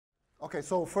Okay,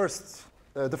 so first,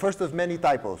 the first of many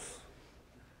typos.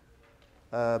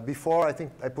 Before, I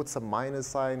think I put some minus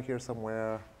sign here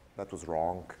somewhere. That was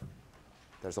wrong.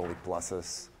 There's only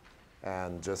pluses.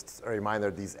 And just a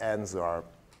reminder, these n's are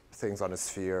things on a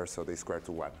sphere, so they square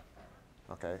to 1.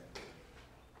 Okay?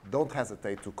 Don't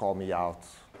hesitate to call me out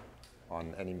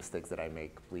on any mistakes that I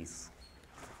make, please.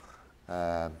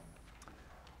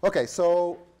 Okay,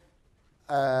 so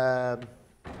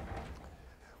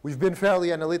we've been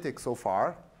fairly analytic so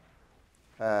far.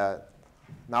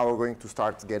 Now we're going to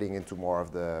start getting into more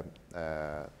of the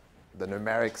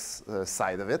numerics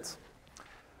side of it.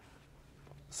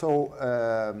 So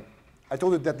I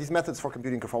told you that these methods for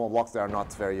computing conformal blocks, they are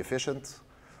not very efficient.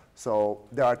 So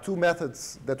there are two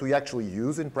methods that we actually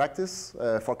use in practice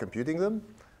for computing them.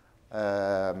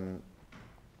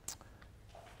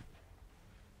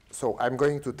 So I'm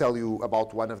going to tell you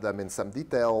about one of them in some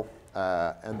detail,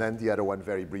 and then the other one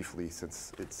very briefly,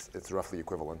 since it's roughly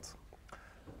equivalent.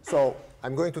 So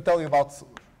I'm going to tell you about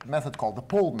a method called the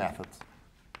pole method.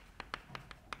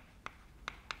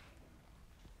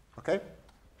 Okay?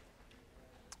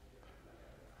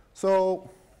 So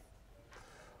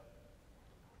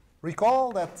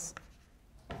recall that,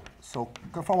 so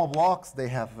conformal blocks, they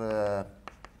have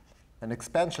an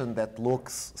expansion that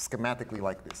looks schematically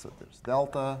like this. So there's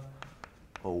delta,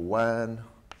 O1,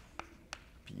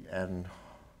 Pn,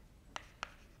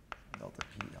 delta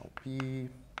PLP,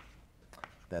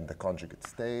 then the conjugate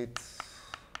state,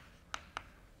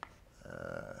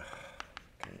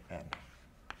 Kn,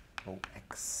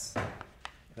 Ox,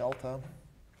 delta,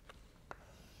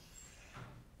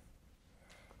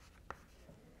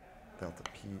 delta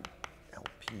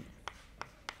PLP,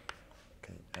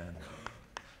 Kn,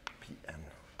 Pn,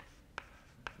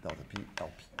 delta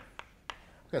PLP.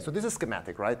 Okay, so this is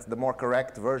schematic, right? The more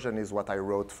correct version is what I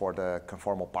wrote for the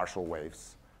conformal partial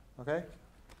waves. Okay?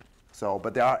 So,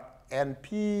 but there are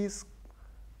NPs,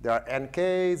 there are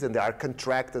NKs, and they are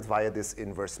contracted via this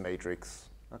inverse matrix.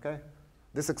 Okay?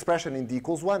 This expression in d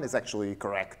equals 1 is actually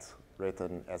correct,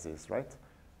 written as is, right?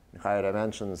 In higher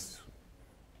dimensions,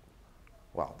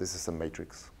 well, this is a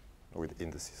matrix with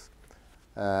indices.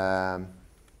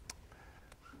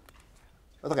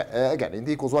 But okay, again, in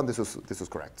d equals 1, this is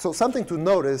correct. So something to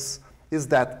notice is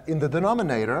that in the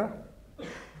denominator,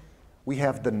 we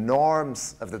have the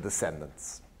norms of the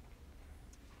descendants.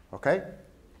 Okay?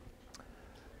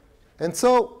 And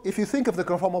so if you think of the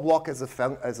conformal block as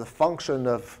a function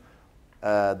of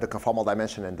the conformal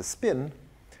dimension and the spin,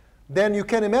 then you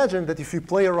can imagine that if you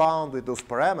play around with those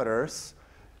parameters,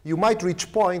 you might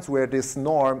reach points where this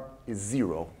norm is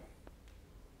 0.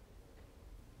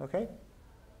 Okay?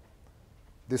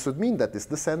 This would mean that this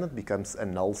descendant becomes a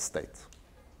null state.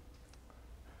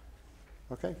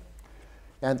 Okay?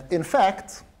 And in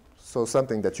fact, so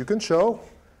something that you can show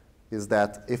is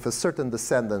that if a certain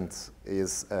descendant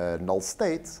is a null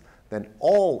state, then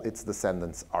all its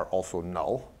descendants are also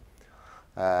null.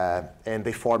 And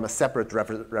they form a separate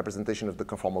representation of the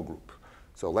conformal group.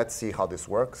 So let's see how this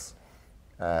works.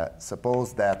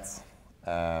 Suppose that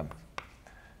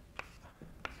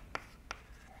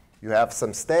you have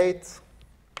some state,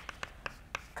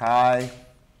 chi,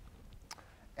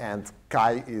 and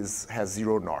chi has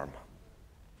 0 norm.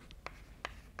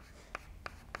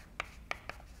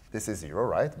 This is 0,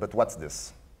 right? But what's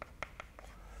this?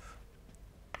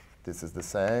 This is the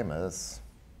same as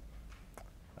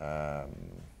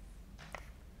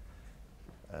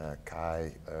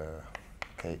chi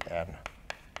Kn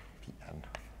Pn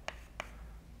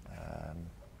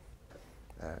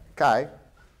chi.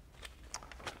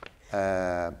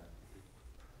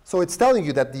 So it's telling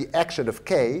you that the action of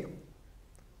k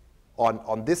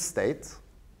on this state,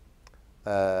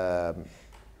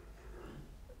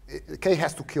 k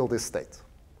has to kill this state,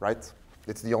 right?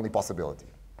 It's the only possibility.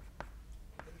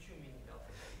 Don't you mean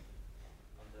delta p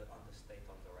on the state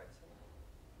on the right side?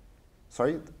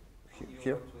 Sorry? You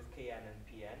Here? worked with Kn and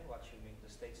Pn. What you mean, the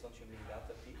states, don't you mean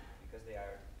delta p? Because they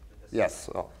are the Yes,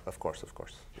 oh, of course,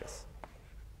 yes.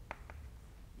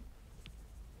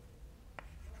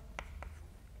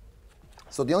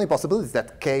 So the only possibility is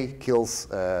that k kills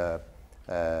the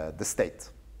state.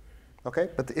 Okay?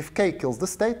 But if k kills the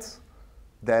state,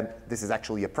 then this is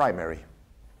actually a primary.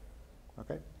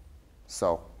 Okay?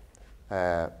 So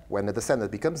when the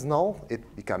descendant becomes null,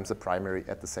 it becomes a primary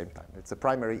at the same time. It's a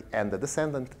primary and a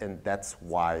descendant, and that's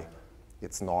why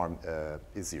its norm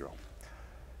is 0.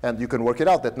 And you can work it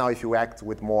out that now if you act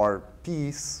with more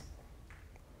p's,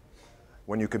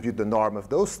 when you compute the norm of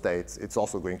those states, it's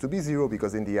also going to be 0,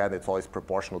 because in the end, it's always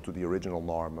proportional to the original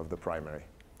norm of the primary.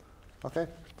 Okay?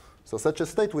 So such a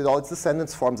state with all its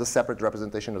descendants forms a separate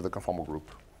representation of the conformal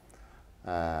group.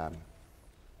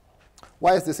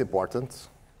 Why is this important?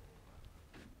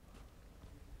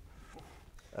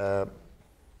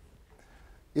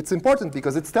 It's important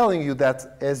because it's telling you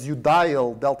that as you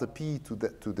dial delta p to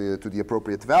the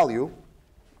appropriate value,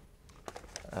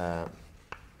 the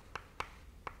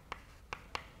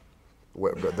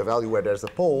value where there's a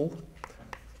pole,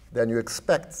 then you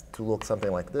expect to look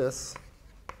something like this.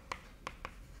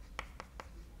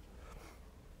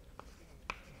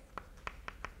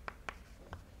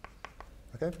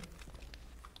 Okay?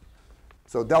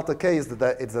 So delta k is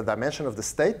it's the dimension of the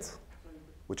state,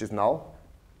 which is null.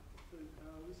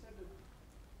 We said that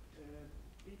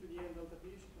p to the n delta p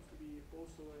is supposed to be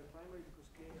also a primary because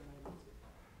k annihilates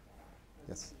it.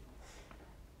 Yes.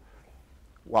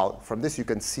 Well, from this you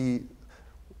can see.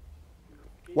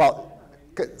 Well,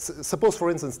 suppose, for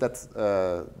instance, that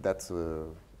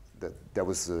there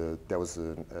was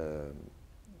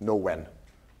no when.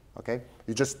 Okay,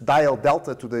 you just dial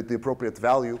delta to the appropriate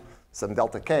value, some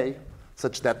delta k,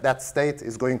 such that that state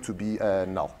is going to be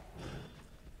null.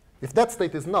 If that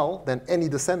state is null, then any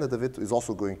descendant of it is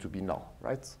also going to be null,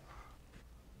 right?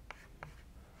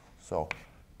 So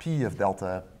p of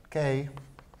delta k.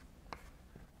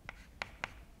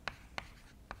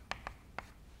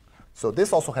 So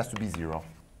this also has to be 0,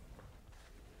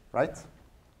 right?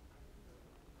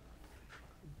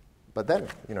 But then,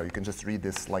 you can just read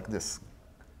this like this.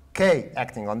 K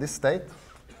acting on this state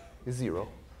is 0.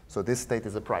 So this state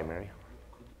is a primary.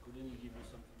 Couldn't you give me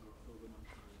something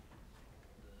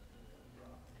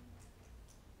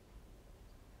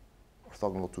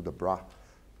orthogonal to Orthogonal to the bra?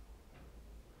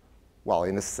 Well,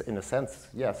 in a sense,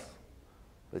 yes.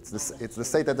 It's the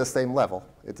state at the same level.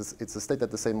 It's the state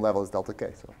at the same level as delta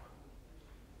k. So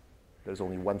there's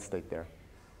only one state there.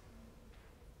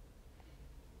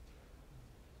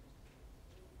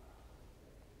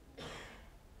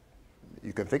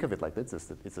 You can think of it like this.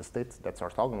 It's a state that's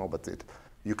orthogonal, but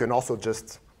you can also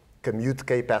just commute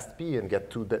k past p and get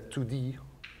 2d,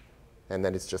 and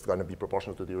then it's just going to be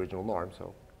proportional to the original norm.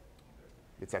 So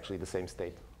it's actually the same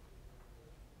state.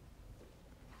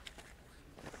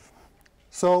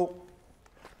 So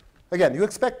again, you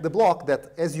expect the block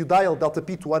that as you dial delta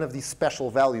p to one of these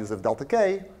special values of delta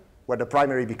k, where the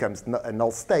primary becomes a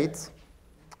null state,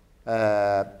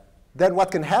 then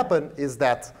what can happen is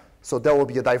that, so there will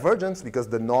be a divergence because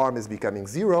the norm is becoming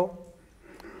 0.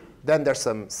 Then there's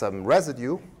some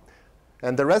residue,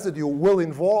 and the residue will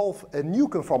involve a new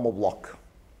conformal block,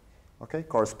 okay,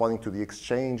 corresponding to the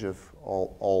exchange of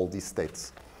all these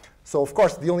states. So of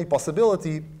course, the only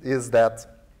possibility is that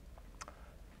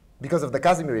because of the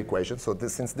Casimir equation, so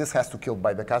since this has to kill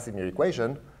by the Casimir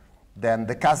equation, then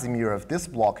the Casimir of this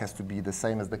block has to be the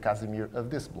same as the Casimir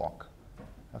of this block.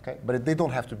 Okay? But they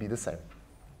don't have to be the same.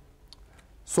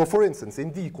 So for instance,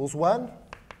 in d equals 1,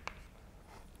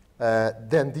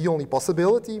 then the only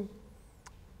possibility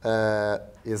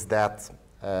is that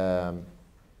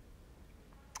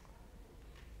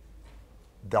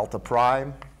delta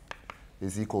prime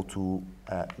is equal to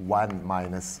 1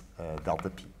 minus delta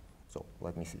p. So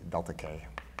let me see, delta k.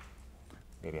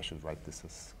 Maybe I should write this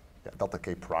as, delta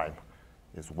k prime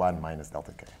is 1 minus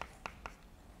delta k.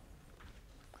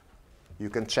 You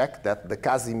can check that the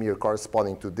Casimir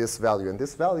corresponding to this value and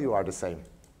this value are the same.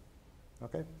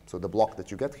 Okay? So the block that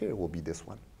you get here will be this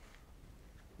one.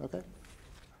 Okay?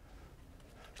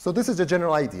 So this is the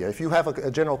general idea. If you have a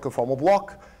general conformal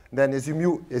block, then as you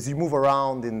move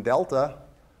around in delta,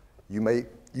 you may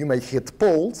hit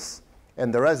poles,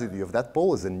 and the residue of that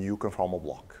pole is a new conformal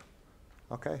block.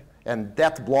 Okay? And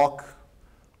that block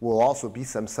will also be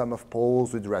some sum of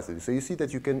poles with residue. So you see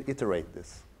that you can iterate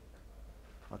this.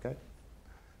 Okay?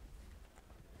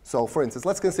 So for instance,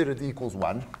 let's consider d equals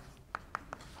 1.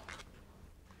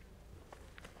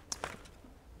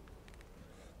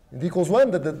 D equals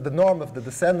 1, the norm of the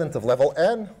descendant of level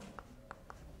n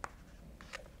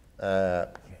so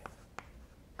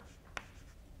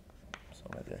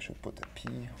maybe I should put a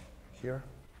p here.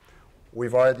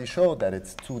 We've already showed that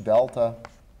it's 2 delta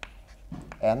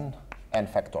n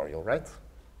factorial, right?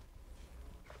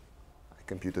 I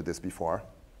computed this before.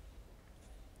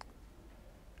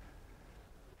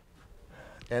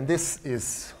 And this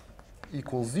is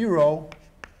equals 0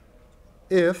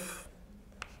 if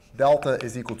delta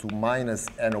is equal to minus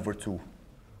n over 2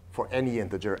 for any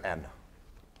integer n.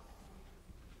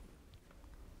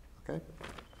 Okay?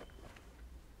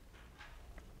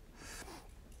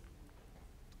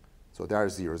 So there are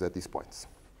zeros at these points.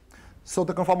 So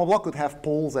the conformal block could have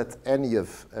poles at any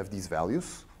of these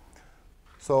values.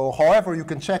 So however, you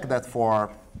can check that for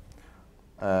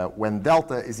when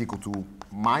delta is equal to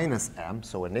minus m,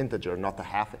 so an integer, not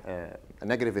a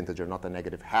negative integer, not a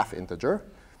negative half integer,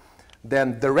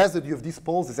 then the residue of these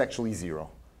poles is actually 0.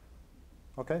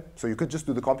 Okay? So you could just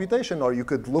do the computation, or you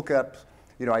could look at,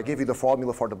 I gave you the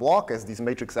formula for the block as these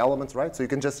matrix elements, right? So you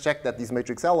can just check that these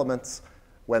matrix elements,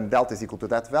 when delta is equal to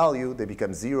that value, they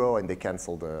become 0 and they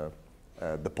cancel the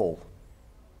pole.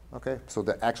 Okay? So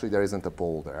actually there isn't a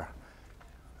pole there.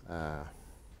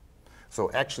 So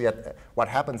actually, what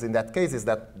happens in that case is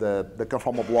that the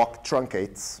conformal block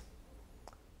truncates.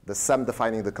 The sum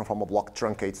defining the conformal block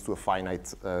truncates to a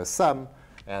finite sum,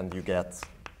 and you get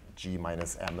g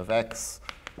minus m of x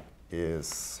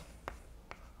is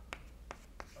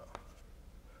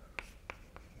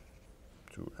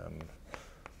 2m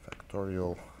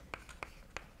factorial.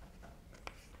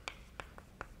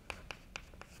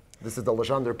 This is the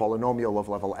Legendre polynomial of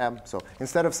level m. So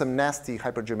instead of some nasty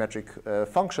hypergeometric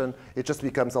function, it just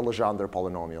becomes a Legendre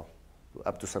polynomial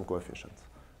up to some coefficient.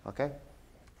 Okay?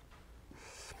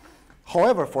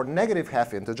 However, for negative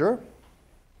half integer,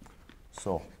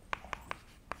 so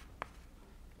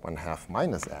 1/2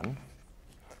 minus n,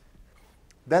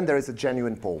 then there is a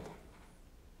genuine pole.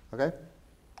 Okay?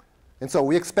 And so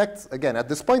we expect, again, at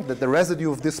this point, that the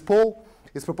residue of this pole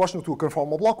is proportional to a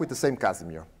conformal block with the same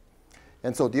Casimir.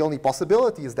 And so the only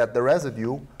possibility is that the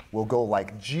residue will go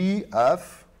like g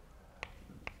of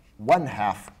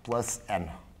 1/2 plus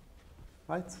n.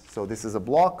 Right? So this is a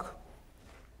block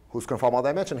whose conformal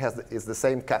dimension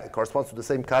corresponds to the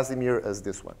same Casimir as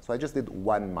this one. So I just did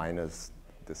 1 minus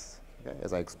this, okay,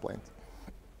 as I explained.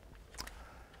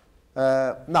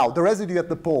 Now, the residue at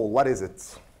the pole, what is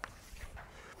it?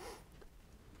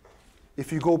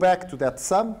 If you go back to that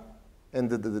sum and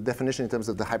the definition in terms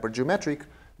of the hypergeometric,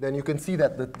 then you can see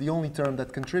that the only term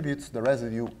that contributes the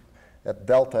residue at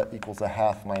delta equals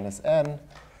 1/2 minus n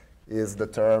is the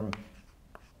term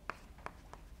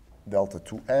delta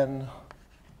 2n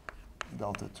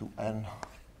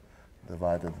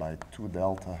divided by 2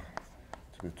 delta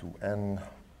to the 2n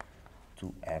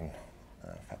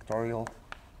factorial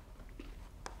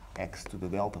x to the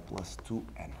delta plus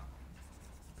 2n.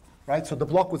 Right? So the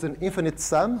block was an infinite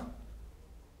sum,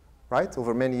 right,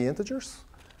 over many integers.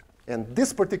 And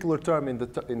this particular term in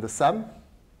the sum,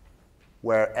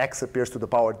 where x appears to the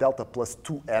power delta plus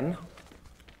 2n,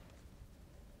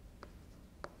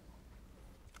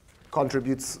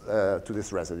 contributes to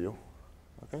this residue.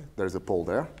 Okay? There's a pole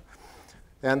there.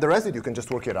 And the residue, you can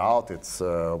just work it out. It's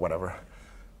whatever,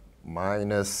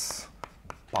 minus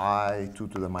pi 2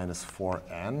 to the minus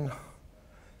 4n,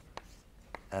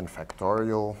 n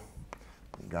factorial,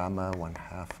 gamma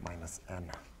 1/2 minus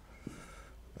n.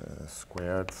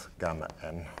 Squared gamma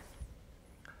n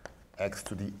x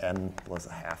to the n plus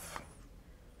 1/2.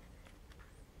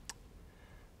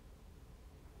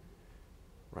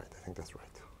 Right, I think that's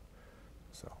right.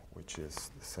 So, which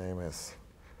is the same as,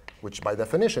 which by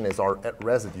definition is our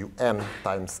residue n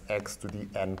times x to the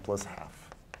n plus 1/2.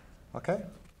 Okay?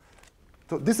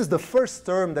 So this is the first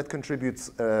term that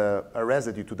contributes a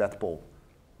residue to that pole.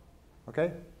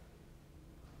 Okay?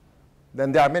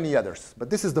 Then there are many others, but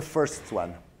this is the first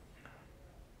one.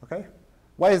 Okay?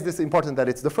 Why is this important that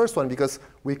it's the first one? Because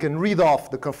we can read off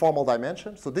the conformal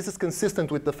dimension. So this is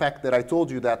consistent with the fact that I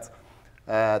told you that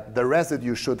the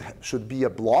residue should be a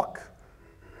block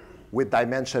with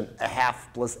dimension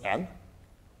 1/2 plus n.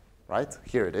 Right?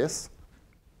 Here it is.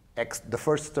 The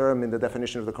first term in the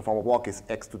definition of the conformal block is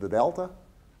x to the delta,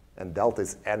 and delta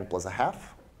is n plus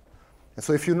 1/2. And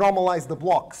so if you normalize the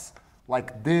blocks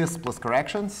like this plus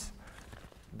corrections,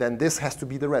 then this has to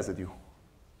be the residue.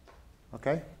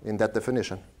 Okay, in that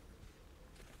definition.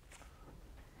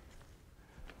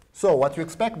 So what you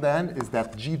expect then is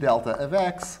that g delta of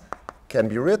x can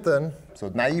be written, so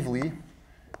naively,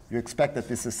 you expect that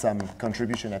this is some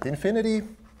contribution at infinity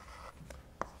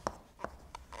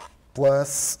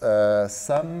plus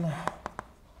some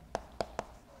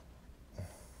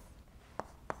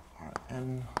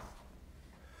Rn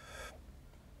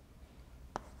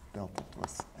delta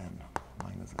plus n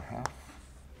minus 1/2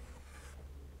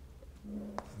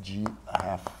 g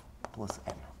 1/2 plus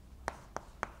n.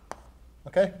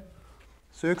 Okay?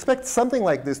 So you expect something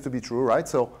like this to be true, right?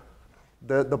 So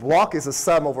the block is a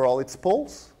sum over all its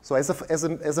poles. So as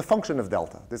a function of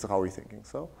delta, this is how we're thinking.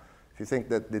 So if you think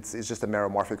that it's just a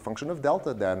meromorphic function of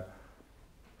delta, then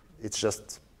it's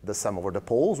just the sum over the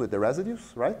poles with the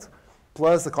residues, right?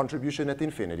 Plus the contribution at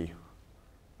infinity,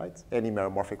 right? Any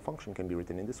meromorphic function can be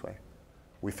written in this way.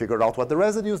 We figured out what the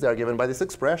residues, they are given by this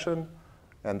expression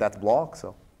and that block.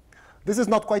 So this is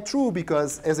not quite true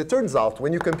because, as it turns out,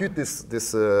 when you compute this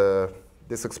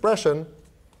expression,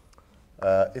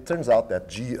 it turns out that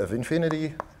g of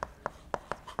infinity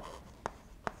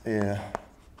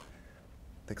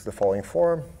takes the following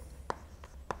form.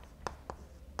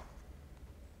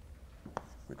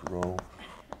 with rho.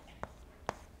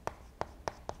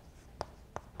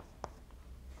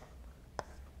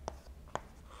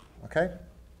 Okay?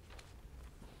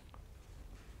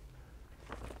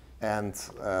 And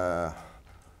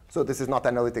so this is not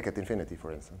analytic at infinity,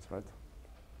 for instance, right?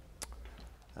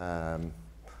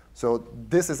 So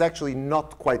this is actually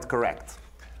not quite correct.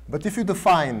 But if you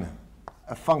define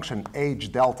a function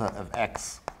h delta of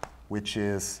x, which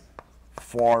is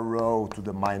 4 rho to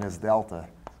the minus delta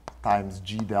times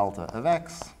g delta of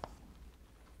x,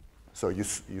 so you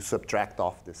subtract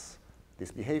off this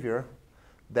behavior,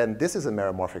 then this is a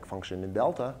meromorphic function in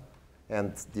delta,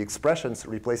 and the expressions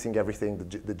replacing everything,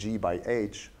 the g by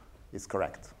h, is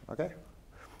correct. Okay?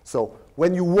 So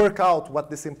when you work out what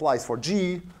this implies for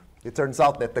g, it turns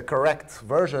out that the correct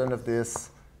version of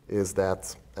this is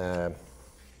that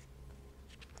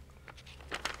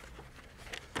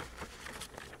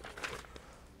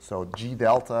so g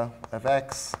delta of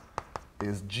x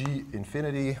is g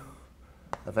infinity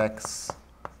of x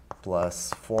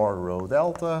plus 4 rho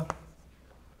delta,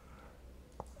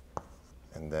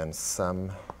 and then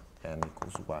sum n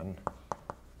equals 1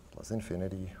 plus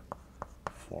infinity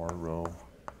 4 rho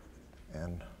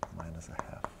n minus a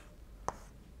half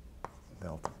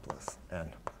delta plus n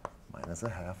minus a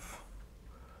half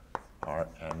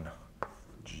Rn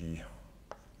g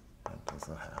n plus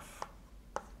a half.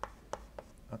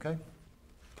 Okay?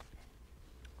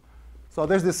 So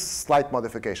there's this slight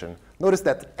modification. Notice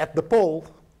that at the pole,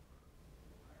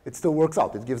 it still works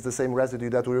out. It gives the same residue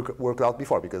that we worked out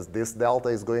before, because this delta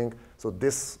is going, so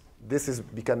this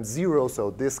becomes 0,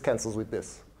 so this cancels with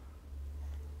this.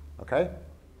 Okay?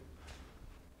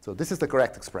 So this is the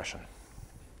correct expression.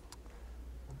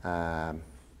 Sorry, I missed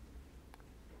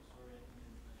this.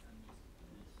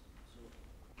 So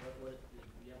what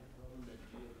we have a problem that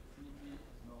g of infinity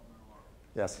is not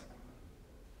meromorphic. Yes.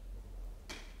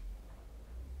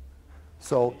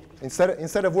 So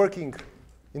instead of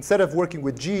working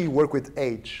with g, work with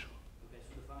h. Okay,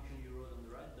 so the function you wrote on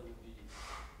the right, that would be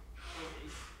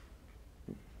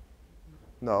h.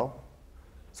 No.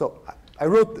 So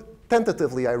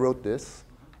tentatively I wrote this.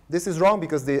 This is wrong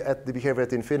because at the behavior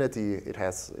at infinity,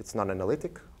 it's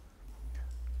non-analytic.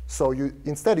 So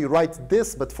instead you write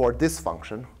this, but for this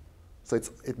function. So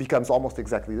it becomes almost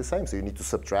exactly the same. So you need to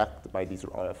subtract by these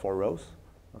 4 rows.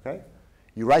 Okay?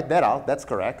 You write that out. That's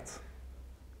correct.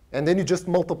 And then you just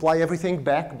multiply everything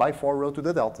back by 4 rho to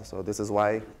the delta. So this is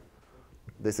why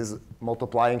this is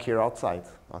multiplying here outside.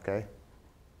 Okay?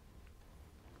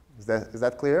 Is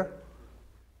that clear?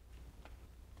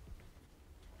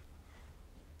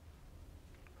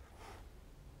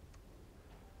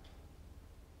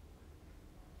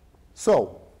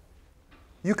 So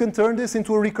you can turn this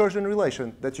into a recursion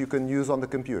relation that you can use on the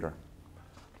computer.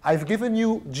 I've given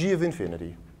you g of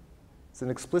infinity. It's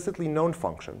an explicitly known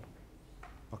function.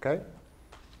 Okay?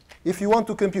 If you want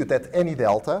to compute at any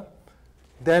delta,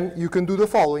 then you can do the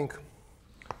following.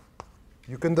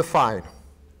 You can define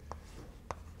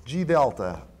g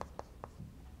delta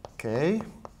k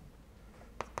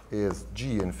is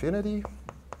g infinity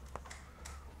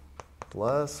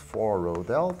plus 4 rho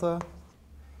delta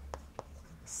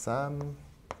sum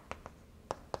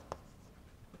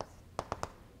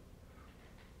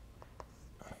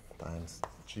times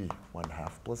g 1/2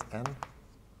 plus n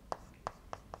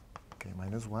k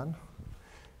minus 1.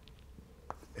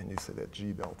 And you say that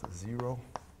g delta 0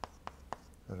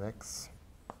 of x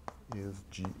is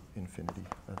g infinity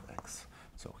of x.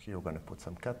 So here we're going to put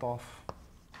some cutoff.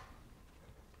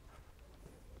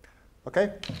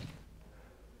 Okay?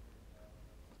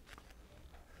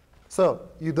 So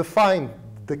you define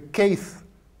the kth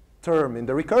term in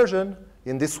the recursion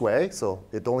in this way. So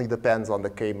it only depends on the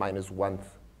k minus 1th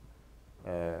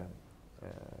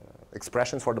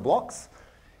expressions for the blocks.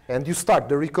 And you start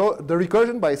the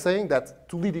recursion by saying that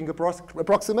to leading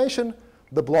approximation,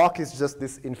 the block is just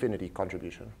this infinity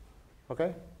contribution.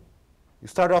 Okay? You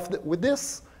start off with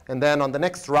this, and then on the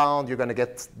next round, you're going to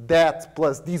get that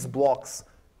plus these blocks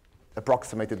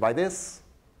approximated by this.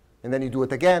 And then you do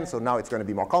it again, so now it's going to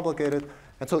be more complicated.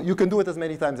 And so you can do it as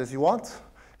many times as you want.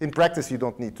 In practice, you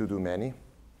don't need to do many.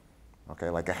 Okay,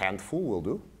 like a handful will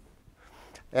do.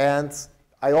 And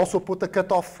I also put a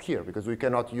cutoff here, because we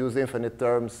cannot use infinite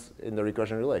terms in the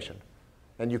recursion relation.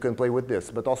 And you can play with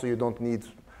this. But also you don't need,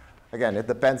 again, it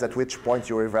depends at which point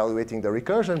you're evaluating the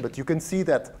recursion. But you can see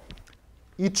that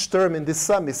each term in this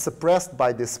sum is suppressed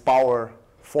by this power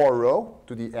 4 rho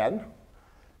to the n.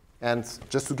 And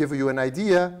just to give you an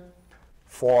idea,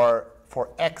 for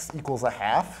x equals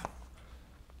 1/2,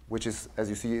 which is, as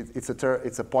you see,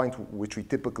 it's a point which we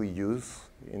typically use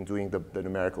in doing the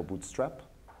numerical bootstrap.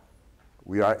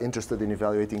 We are interested in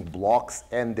evaluating blocks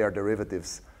and their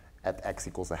derivatives at x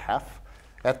equals a half.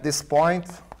 At this point,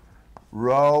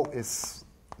 rho is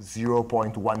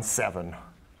 0.17,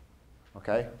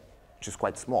 okay, which is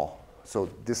quite small. So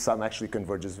this sum actually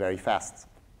converges very fast,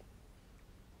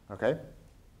 okay?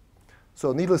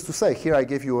 So needless to say, here I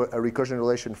gave you a recursion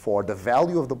relation for the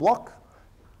value of the block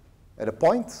at a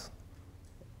point,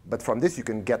 but from this you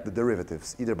can get the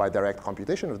derivatives, either by direct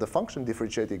computation of the function,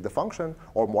 differentiating the function,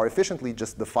 or more efficiently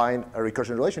just define a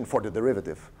recursion relation for the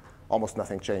derivative. Almost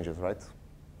nothing changes, right?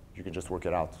 You can just work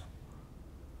it out.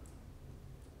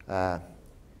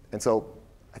 And so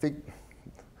I think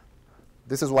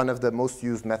this is one of the most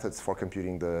used methods for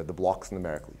computing the blocks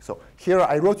numerically. So here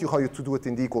I wrote you how to do it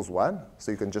in d equals 1,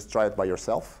 so you can just try it by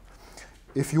yourself.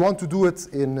 If you want to do it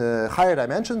in higher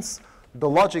dimensions, the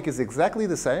logic is exactly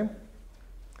the same.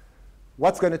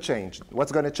 What's going to change?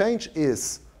 What's going to change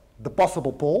is the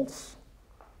possible poles.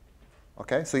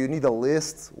 Okay, so you need a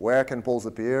list where can poles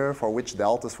appear, for which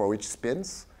deltas, for which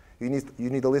spins. You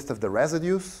need a list of the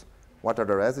residues. What are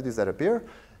the residues that appear?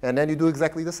 And then you do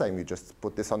exactly the same. You just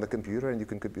put this on the computer, and you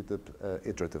can compute it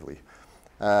iteratively.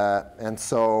 And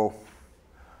so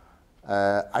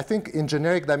I think in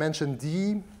generic dimension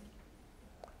D,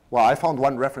 well, I found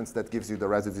one reference that gives you the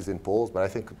residues in poles, but I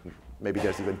think maybe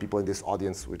there's even people in this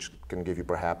audience which can give you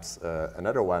perhaps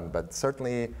another one. But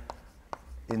certainly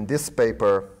in this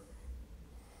paper,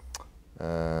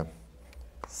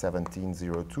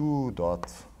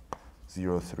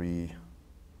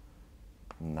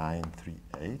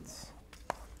 1702.03938.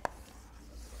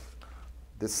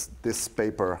 This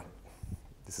paper,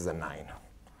 this is a 9.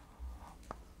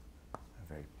 A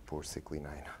very poor, sickly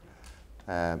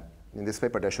 9. In this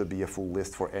paper, there should be a full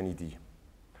list for any D.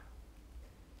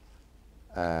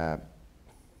 Let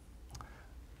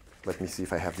me see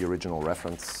if I have the original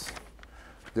reference.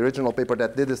 The original paper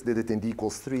that did this did it in d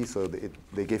equals 3, so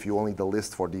they gave you only the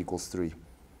list for d equals 3.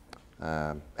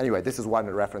 Anyway, this is one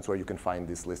reference where you can find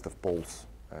this list of poles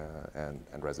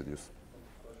and residues.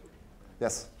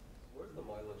 Yes? Where's the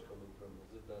mileage coming from?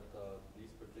 Is it that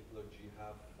these particular G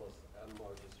half plus M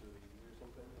are just really easy or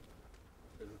something?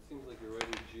 Because it seems like you're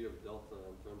writing G of delta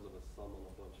in terms of a sum on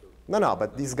a bunch of... No,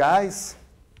 but these guys,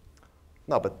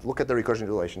 no, but look at the recursion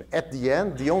relation. At the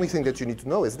end, the only thing that you need to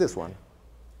know is this one.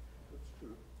 That's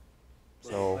true.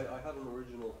 So I had an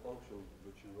original function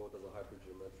which you wrote as a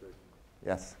hypergeometric.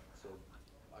 yes. So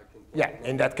I can... Yeah,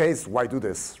 in that case, why do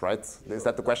this, right? Is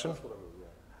that the question? That's what I mean, yeah.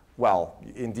 Well,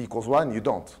 in d equals 1, you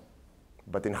don't.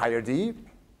 But in higher D,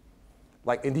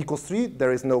 like in d equals 3,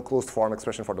 there is no closed form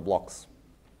expression for the blocks.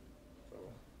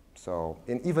 So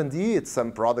in even D, it's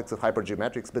some products of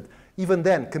hypergeometrics. But even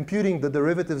then, computing the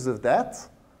derivatives of that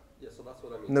Yeah, so that's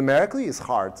what I mean. numerically is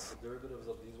hard. The derivatives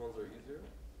of these ones are easier?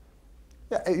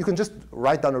 Yeah, you can just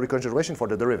write down a recursion relation for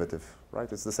the derivative,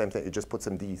 right? It's the same thing. You just put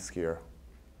some D's here,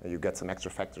 and you get some extra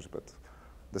factors. But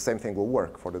the same thing will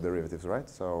work for the derivatives, right?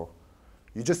 So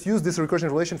you just use this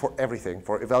recursion relation for everything,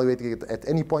 for evaluating it at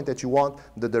any point that you want,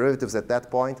 the derivatives at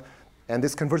that point. And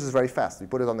this converges very fast. You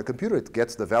put it on the computer, it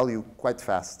gets the value quite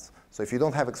fast. So if you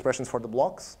don't have expressions for the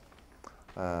blocks,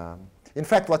 in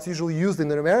fact, what's usually used in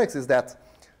the numerics is that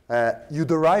you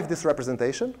derive this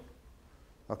representation,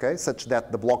 okay, such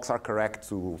that the blocks are correct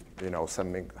to,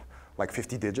 something like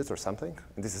 50 digits or something.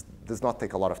 And this does not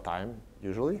take a lot of time,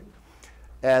 usually.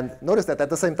 And notice that at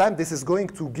the same time, this is going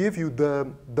to give you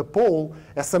the pole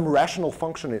as some rational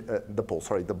function,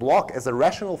 the block as a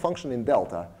rational function in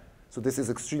delta. So this is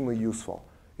extremely useful.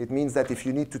 It means that if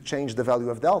you need to change the value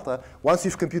of delta, once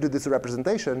you've computed this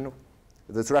representation,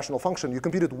 this rational function, you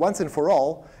compute it once and for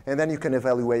all, and then you can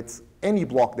evaluate any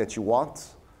block that you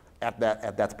want at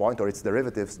that point, or its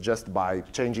derivatives, just by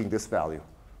changing this value.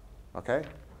 Okay?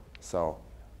 So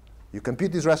you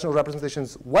compute these rational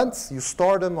representations once, you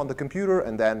store them on the computer,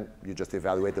 and then you just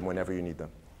evaluate them whenever you need them.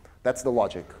 That's the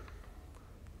logic.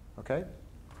 Okay?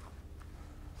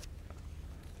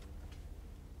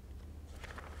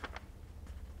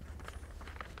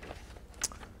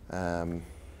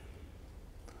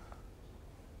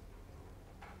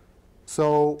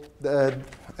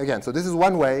 Again, so this is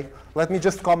one way. Let me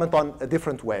just comment on a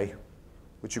different way,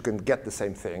 which you can get the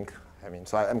same thing.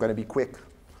 So I'm going to be quick.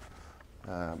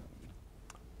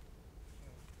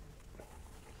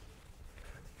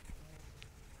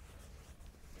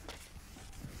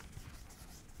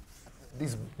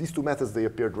 These two methods, they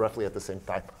appeared roughly at the same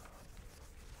time.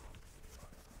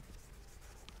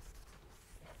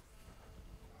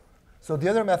 So the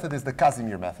other method is the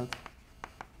Casimir method.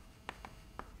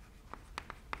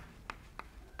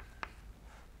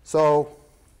 So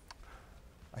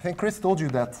I think Chris told you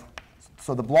that,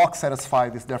 so the blocks satisfy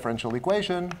this differential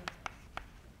equation.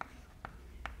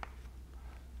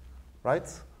 right?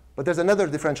 But there's another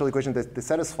differential equation that is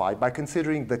satisfied by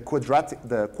considering the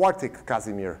quartic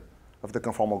Casimir of the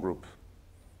conformal group.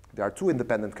 There are two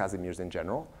independent Casimirs in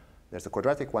general. There's a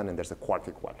quadratic one and there's a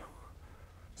quartic one.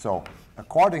 So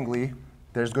accordingly,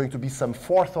 there's going to be some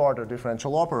fourth order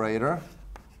differential operator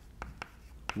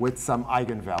with some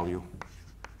eigenvalue.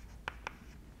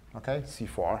 Okay,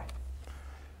 C4.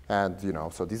 And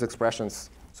so these expressions.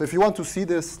 So if you want to see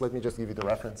this, let me just give you the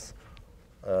reference.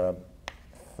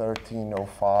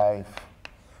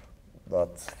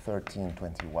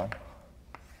 1305.1321.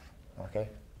 Okay,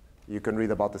 you can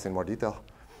read about this in more detail.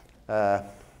 But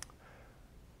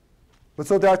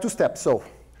so there are two steps. So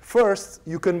first,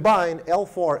 you combine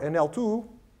L4 and L2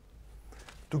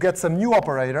 to get some new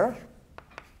operator.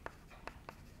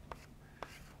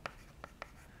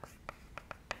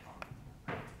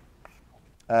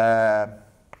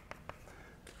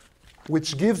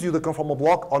 Which gives you the conformal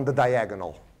block on the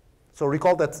diagonal. So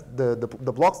recall that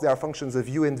the blocks, they are functions of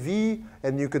u and v,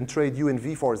 and you can trade u and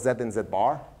v for z and z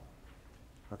bar.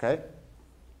 Okay?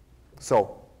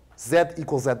 So z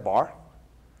equals z bar.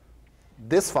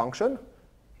 This function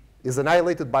is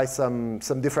annihilated by some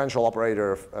differential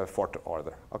operator of fourth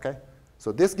order. Okay?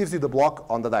 So this gives you the block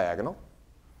on the diagonal.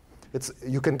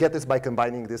 You can get this by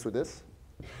combining this with this.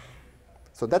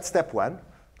 So that's step one.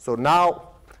 So now,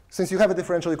 since you have a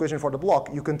differential equation for the block,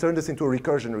 you can turn this into a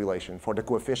recursion relation for the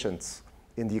coefficients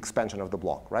in the expansion of the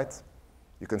block, right?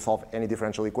 You can solve any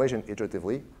differential equation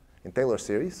iteratively in Taylor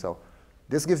series. So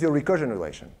this gives you a recursion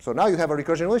relation. So now you have a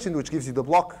recursion relation which gives you the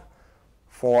block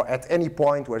for at any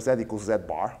point where z equals z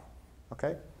bar,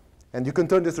 okay? And you can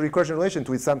turn this recursion relation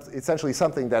to essentially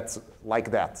something that's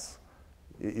like that.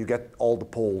 You get all the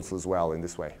poles as well in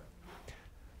this way.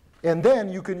 And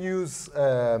then you can use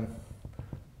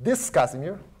this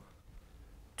Casimir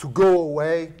to go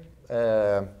away.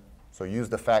 So use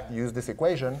this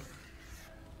equation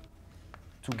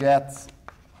to get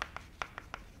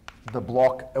the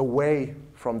block away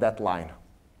from that line.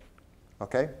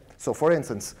 Okay? So for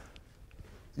instance,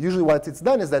 usually what it's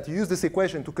done is that you use this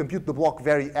equation to compute the block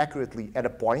very accurately at a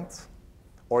point,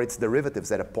 or its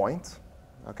derivatives at a point.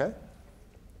 Okay?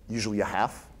 Usually a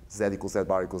half. Z equals z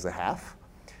bar equals a half.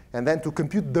 And then to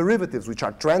compute derivatives which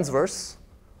are transverse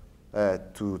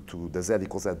to the z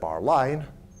equals z bar line,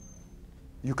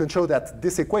 you can show that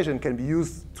this equation can be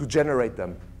used to generate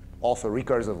them also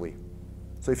recursively.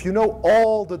 So if you know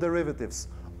all the derivatives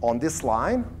on this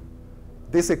line,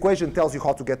 this equation tells you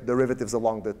how to get derivatives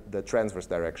along the transverse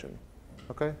direction.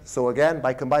 Okay? So again,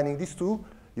 by combining these two,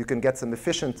 you can get some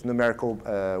efficient numerical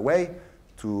way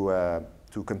to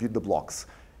compute the blocks.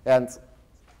 And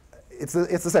it's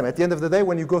the same. At the end of the day,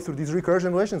 when you go through these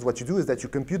recursion relations, what you do is that you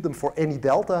compute them for any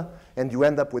delta, and you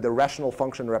end up with a rational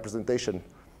function representation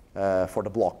for the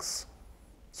blocks.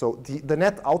 So the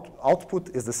net output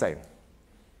is the same.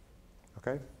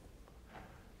 Okay?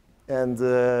 And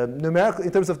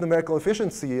in terms of numerical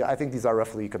efficiency, I think these are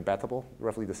roughly compatible,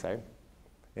 roughly the same,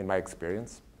 in my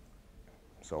experience.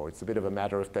 So it's a bit of a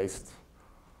matter of taste.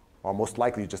 Or most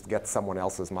likely, you just get someone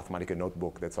else's Mathematica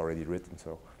notebook that's already written,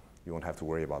 so you won't have to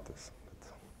worry about this.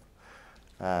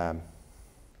 But,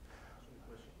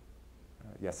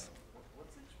 yes?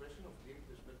 What's the expression of D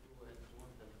with respect to L1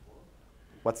 and L4?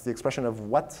 What's the expression of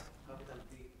what? Capital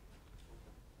D.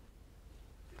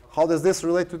 How does this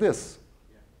relate to this?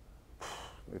 Yeah.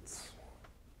 It's,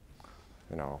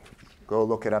 go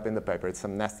look it up in the paper. It's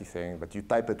some nasty thing, but you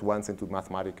type it once into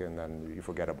Mathematica and then you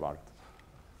forget about it.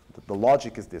 The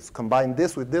logic is this. Combine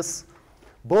this with this.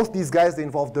 Both these guys, they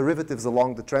involve derivatives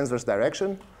along the transverse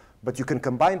direction, but you can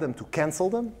combine them to cancel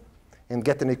them and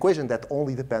get an equation that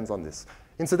only depends on this.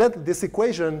 Incidentally, this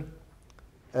equation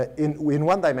in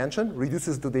one dimension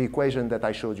reduces to the equation that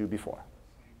I showed you before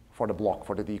for the block,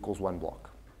 for the d equals 1 block,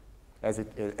 as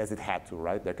it had to,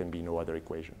 right? There can be no other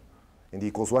equation. In d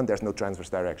equals 1, there's no transverse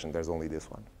direction. There's only this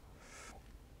one.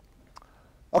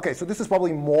 OK, so this is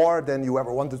probably more than you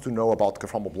ever wanted to know about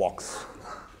conformal blocks.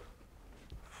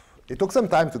 It took some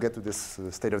time to get to this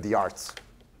state of the art.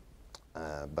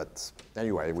 But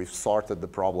anyway, we've sorted the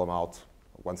problem out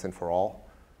once and for all.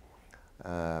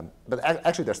 But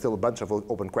actually, there's still a bunch of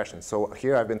open questions. So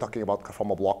here I've been talking about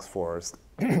conformal blocks for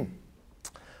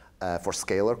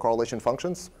scalar correlation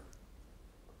functions.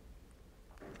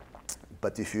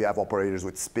 But if you have operators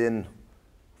with spin,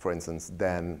 for instance,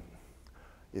 then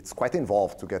it's quite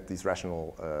involved to get these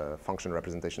rational function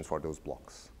representations for those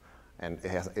blocks. And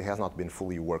it has not been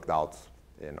fully worked out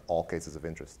in all cases of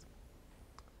interest.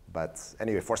 But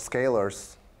anyway, for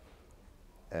scalars,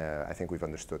 I think we've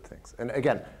understood things. And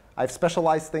again, I've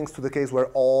specialized things to the case where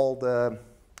all the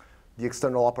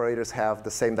external operators have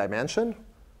the same dimension.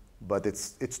 but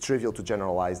it's trivial to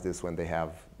generalize this when they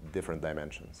have different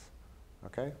dimensions.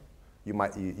 Okay?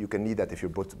 You can need that if you're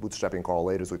bootstrapping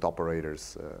correlators with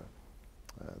operators,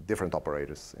 different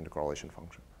operators in the correlation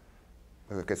function.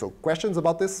 Okay, so questions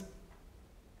about this?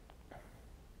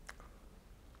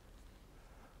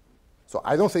 So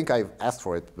I don't think I've asked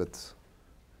for it, but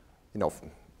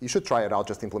you should try it out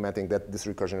just implementing this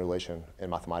recursion relation in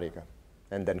Mathematica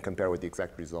and then compare with the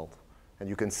exact result. And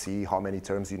you can see how many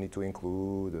terms you need to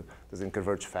include. Does it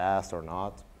converge fast or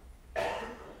not?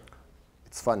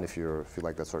 It's fun if you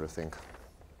like that sort of thing.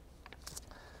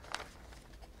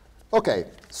 OK,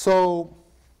 so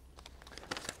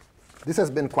this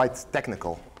has been quite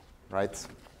technical, right?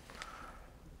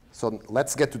 So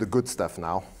let's get to the good stuff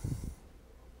now.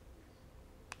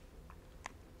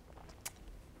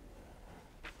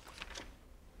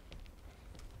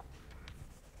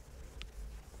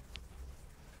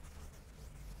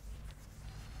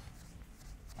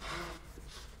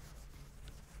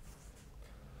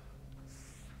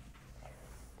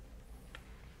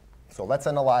 So let's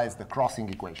analyze the crossing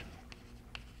equation.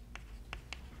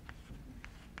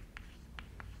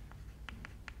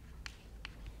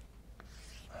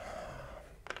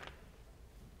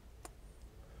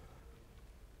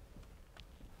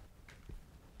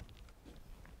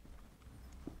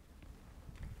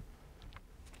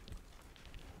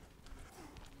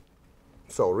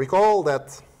 So recall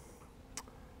that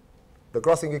the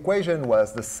crossing equation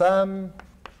was the sum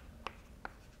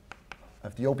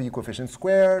of the OPE coefficient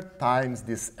squared times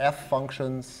these f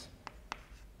functions,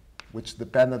 which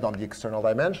depended on the external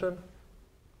dimension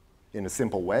in a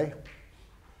simple way.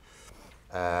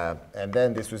 And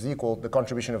then this was equal to the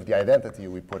contribution of the identity.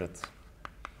 We put it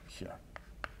here.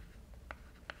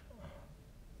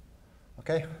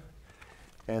 OK?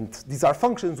 And these are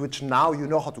functions which now you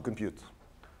know how to compute.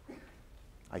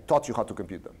 I taught you how to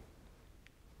compute them.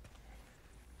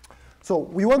 So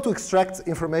we want to extract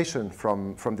information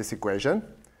from this equation.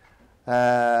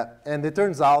 And it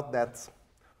turns out that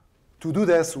to do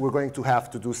this, we're going to have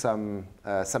to do some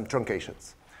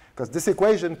truncations. Because this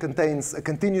equation contains a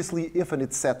continuously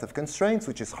infinite set of constraints,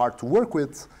 which is hard to work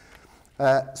with.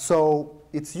 So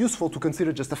it's useful to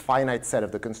consider just a finite set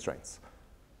of the constraints.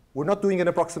 We're not doing an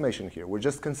approximation here. We're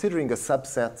just considering a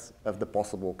subset of the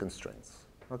possible constraints.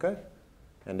 OK?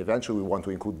 And eventually, we want to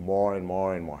include more and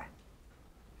more and more.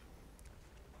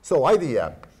 So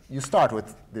idea, you start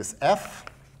with this f,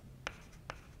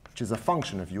 which is a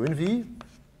function of u and v.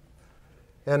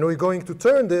 And we're going to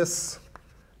turn this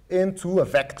into a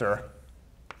vector,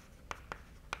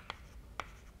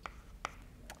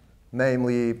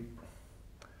 namely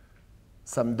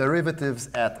some derivatives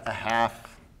at a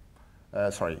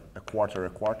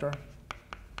quarter,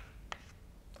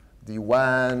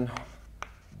 d1,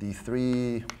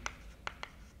 d3,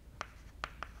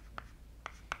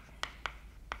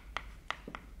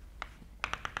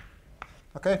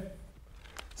 OK?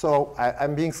 So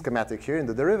I'm being schematic here in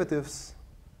the derivatives.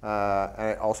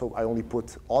 I only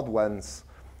put odd ones.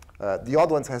 The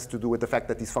odd ones has to do with the fact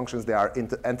that these functions, they are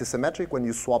antisymmetric when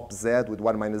you swap z with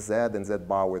 1 minus z and z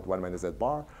bar with 1 minus z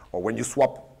bar, or when you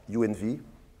swap u and v.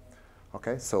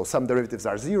 OK? So some derivatives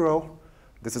are 0.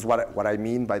 This is what I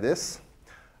mean by this.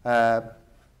 OK,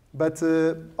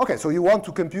 so you want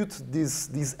to compute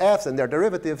these f's and their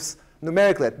derivatives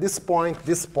numerically at this point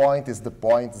is the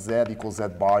point z equals z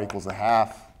bar equals a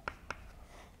half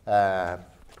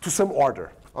to some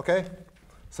order, OK?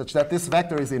 Such that this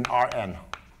vector is in Rn.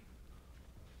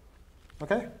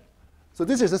 OK? So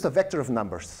this is just a vector of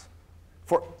numbers.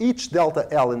 For each delta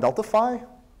L and delta phi,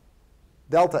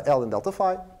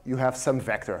 you have some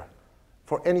vector.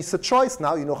 For any such choice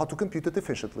now, you know how to compute it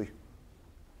efficiently.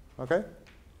 OK?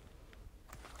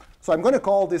 So I'm going to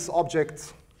call this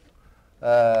object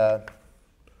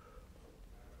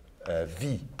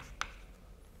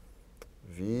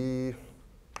V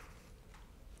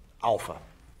alpha,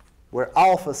 where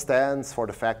alpha stands for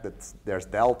the fact that there's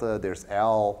delta, there's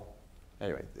L.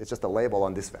 Anyway, it's just a label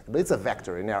on this vector. But it's a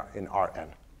vector in Rn.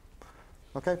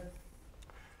 OK?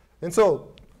 And so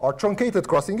our truncated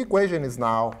crossing equation is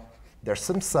now there's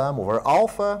some sum over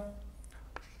alpha.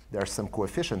 There's some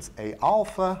coefficients A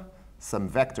alpha, some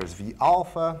vectors V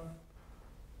alpha.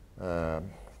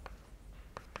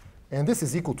 And this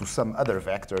is equal to some other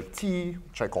vector T,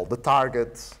 which I call the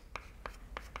target,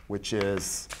 which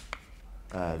is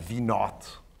V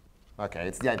naught. OK,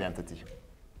 it's the identity.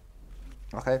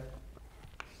 OK?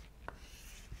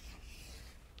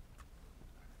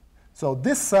 So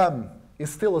this sum is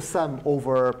still a sum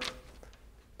over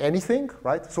anything,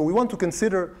 right? So we want to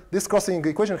consider this crossing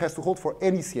equation has to hold for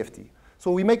any CFT.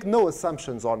 So we make no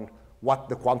assumptions on what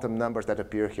the quantum numbers that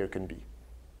appear here can be.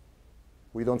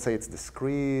 We don't say it's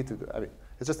discrete. I mean,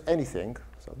 it's just anything.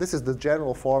 So this is the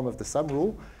general form of the sum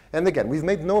rule. And again, we've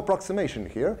made no approximation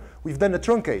here. We've done a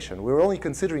truncation. We're only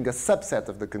considering a subset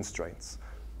of the constraints.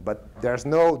 But there's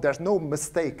no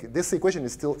mistake. This equation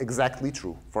is still exactly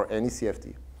true for any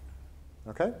CFT.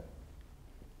 Okay?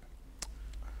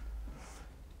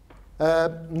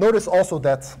 Notice also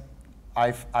that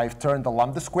I've turned the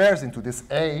lambda squares into this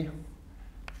A.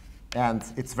 And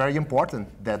it's very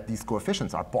important that these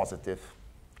coefficients are positive.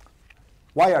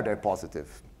 Why are they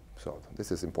positive? So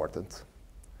this is important.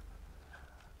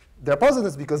 They're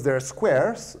positive because they're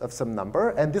squares of some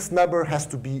number, and this number has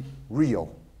to be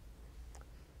real.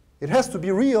 It has to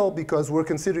be real because we're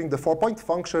considering the 4-point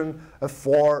function of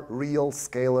 4 real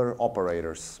scalar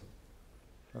operators.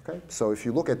 Okay? So if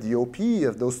you look at the OP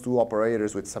of those 2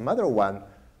 operators with some other one,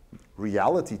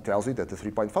 reality tells you that the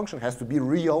 3-point function has to be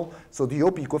real, so the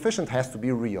OP coefficient has to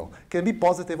be real. It can be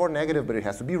positive or negative, but it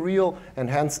has to be real, and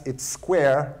hence its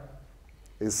square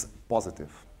is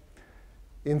positive.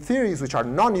 In theories which are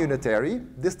non-unitary,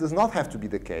 this does not have to be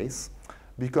the case,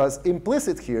 because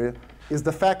implicit here is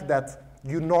the fact that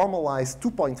you normalize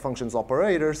 2-point functions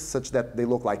operators such that they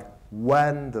look like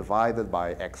 1 divided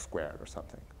by x squared or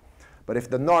something. But if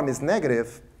the norm is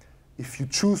negative, if you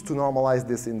choose to normalize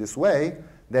this in this way,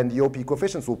 then the OP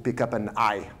coefficients will pick up an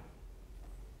I,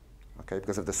 okay,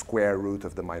 because of the square root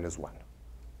of the -1.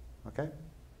 Okay?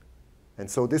 And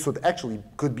so this would actually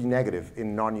could be negative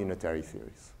in non-unitary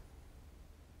theories,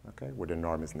 okay, where the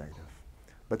norm is negative.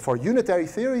 But for unitary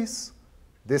theories,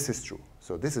 this is true.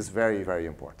 So this is very, very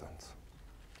important.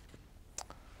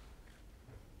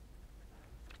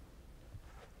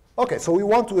 Okay, so we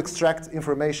want to extract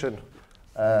information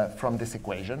from this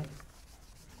equation.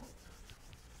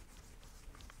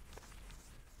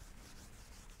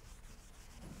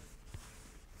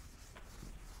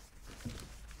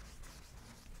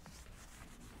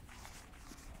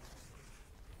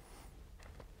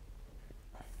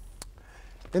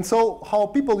 And so how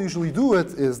people usually do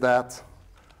it is that,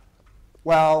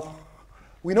 well,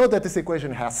 we know that this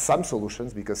equation has some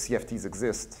solutions because CFTs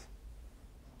exist,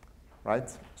 right?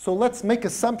 So let's make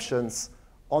assumptions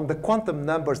on the quantum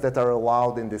numbers that are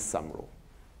allowed in this sum rule.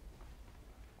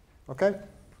 Okay?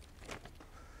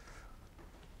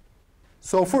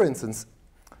 So for instance,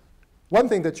 one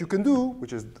thing that you can do,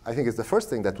 which is, I think is the first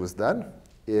thing that was done,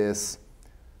 is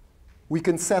we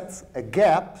can set a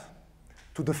gap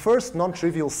to the first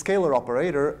non-trivial scalar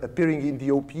operator appearing in the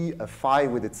OP of phi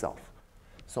with itself.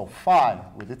 So phi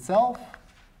with itself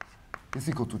is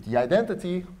equal to the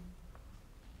identity,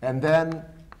 and then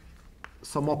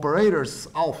some operators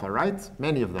alpha, right?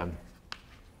 Many of them.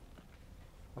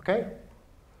 Okay?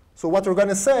 So what we're going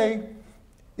to say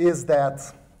is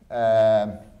that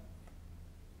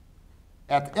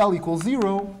at L equals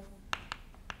 0,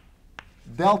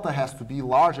 delta has to be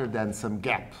larger than some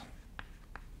gap.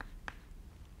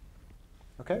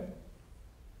 Okay?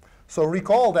 So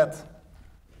recall that,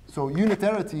 so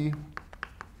unitarity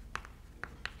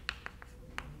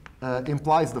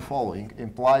implies the following.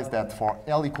 Implies that for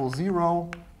L equals 0,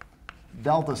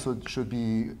 delta should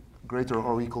be greater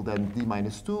or equal than d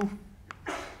minus 2,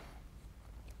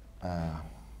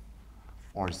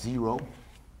 or 0.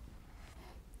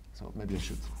 So maybe I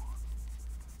should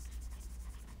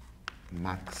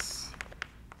max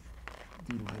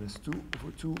d minus 2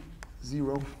 over 2,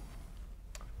 0.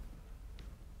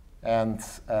 And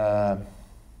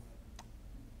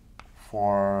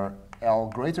for L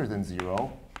greater than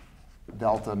 0,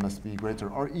 delta must be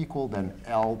greater or equal than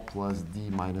L plus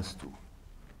d minus 2.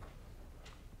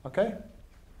 Okay?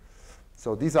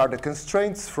 So these are the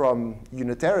constraints from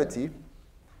unitarity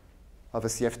of a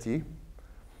CFT.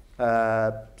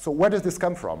 So where does this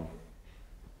come from?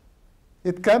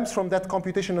 It comes from that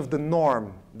computation of the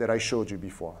norm that I showed you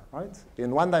before, right?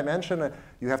 In one dimension,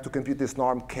 you have to compute this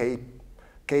norm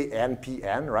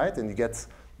KNPN, right? And you get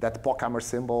that Pochhammer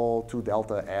symbol, 2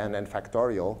 delta n and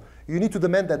factorial. You need to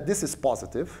demand that this is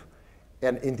positive.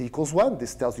 And in d equals 1,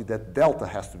 this tells you that delta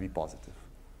has to be positive.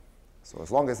 So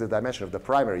as long as the dimension of the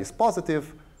primary is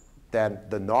positive, then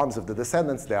the norms of the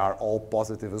descendants, they are all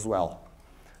positive as well.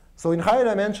 So in higher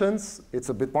dimensions, it's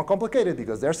a bit more complicated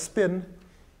because there's spin.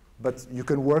 But you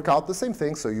can work out the same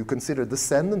thing. So you consider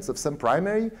descendants of some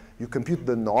primary. You compute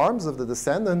the norms of the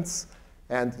descendants.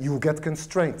 And you get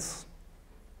constraints.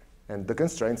 And the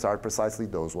constraints are precisely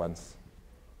those ones.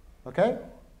 Okay?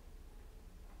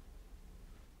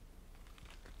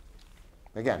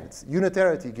 Again,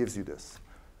 unitarity gives you this.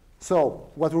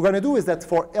 So what we're going to do is that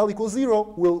for L equals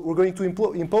 0, we're going to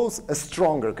impose a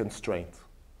stronger constraint.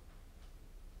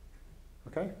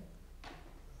 Okay?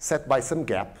 Set by some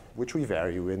gap, which we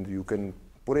vary, and you can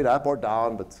Put it up or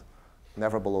down, but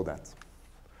never below that.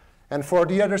 And for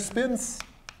the other spins,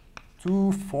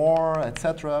 2, 4,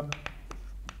 etc.,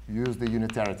 use the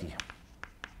unitarity.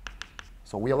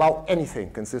 So we allow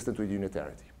anything consistent with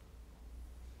unitarity.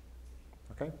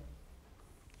 Okay?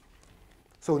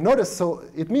 So notice, so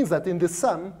it means that in this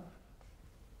sum,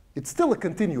 it's still a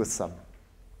continuous sum.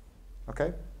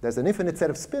 Okay? There's an infinite set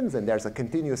of spins, and there's a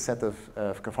continuous set of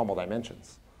conformal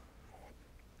dimensions.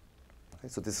 Okay,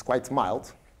 so this is quite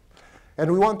mild.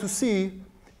 And we want to see,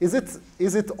 is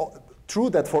it true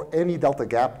that for any delta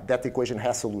gap, that equation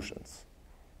has solutions?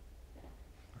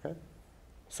 Okay?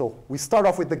 So we start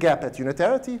off with the gap at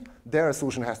unitarity. There a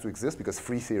solution has to exist because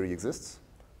free theory exists.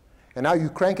 And now you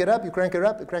crank it up, you crank it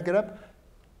up, you crank it up.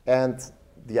 And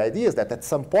the idea is that at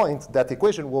some point, that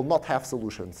equation will not have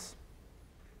solutions.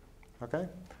 Okay?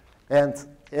 And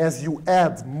as you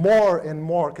add more and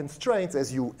more constraints,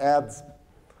 as you add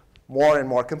more and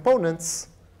more components,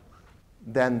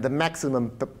 then the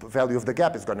maximum value of the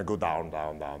gap is going to go down,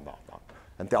 down, down, down, down,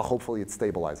 until hopefully it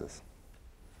stabilizes.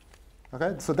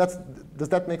 Okay? So does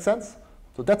that make sense?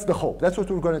 So that's the hope. That's what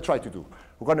we're going to try to do.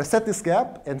 We're going to set this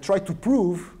gap and try to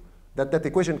prove that that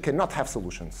equation cannot have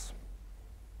solutions.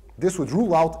 This would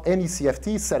rule out any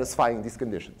CFT satisfying these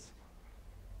conditions.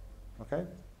 Okay?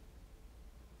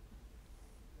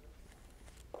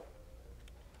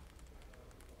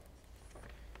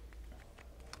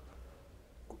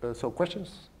 So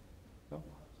questions? No?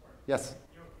 Yes?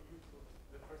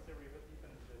 The first derivative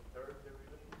and the third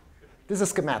derivative should be... This is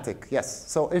schematic, yes.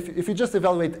 So if you just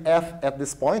evaluate f at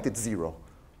this point, it's 0.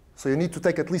 So you need to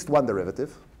take at least one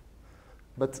derivative.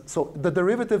 But so the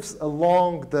derivatives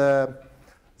along the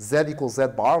z equals z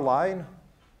bar line,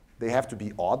 they have to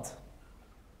be odd.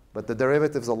 But the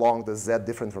derivatives along the z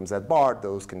different from z bar,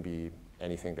 those can be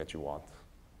anything that you want.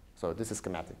 So this is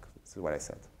schematic. This is what I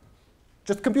said.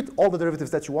 Just compute all the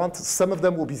derivatives that you want. Some of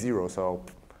them will be 0, so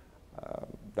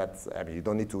I mean, you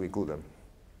don't need to include them.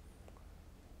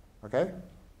 Okay?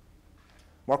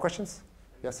 More questions?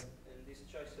 Yes? And this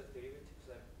choice of derivatives,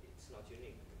 it's not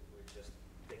unique. We're just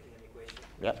taking an equation.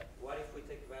 Yeah. What if we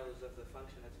take values of the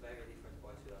function at very different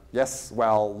points without? Yes,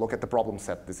 well, look at the problem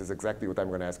set. This is exactly what I'm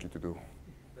going to ask you to do.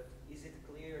 But is it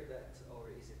clear that, or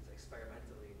is it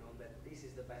experimentally known that this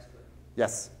is the best way?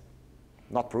 Yes.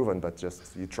 Not proven, but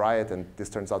just you try it, and this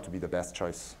turns out to be the best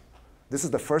choice. This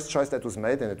is the first choice that was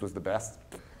made, and it was the best.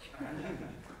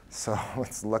 So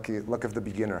it's luck of the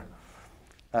beginner.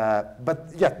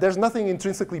 But yeah, there's nothing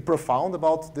intrinsically profound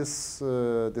about this,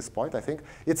 this point, I think.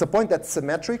 It's a point that's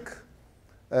symmetric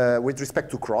with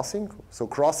respect to crossing. So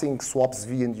crossing swaps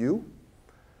v and u.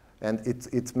 And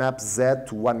it maps z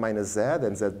to 1 minus z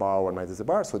and z bar 1 minus z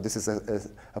bar. So this is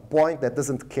a point that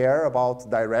doesn't care about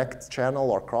direct channel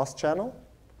or cross channel.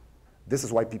 This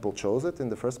is why people chose it in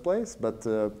the first place. But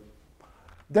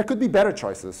there could be better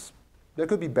choices. There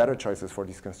could be better choices for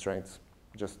these constraints.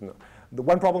 Just no. The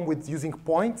one problem with using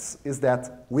points is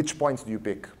that which points do you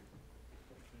pick?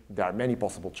 There are many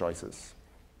possible choices.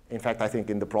 In fact, I think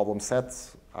in the problem set,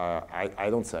 I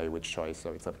don't say which choice,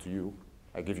 so it's up to you.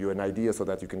 I give you an idea so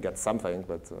that you can get something,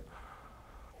 but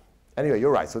anyway,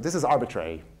 you're right. So this is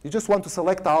arbitrary. You just want to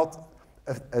select out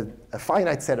a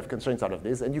finite set of constraints out of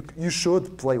this, and you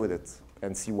should play with it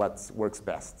and see what works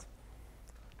best.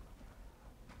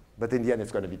 But in the end,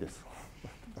 it's going to be this.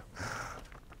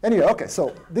 Anyway, okay,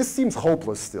 so this seems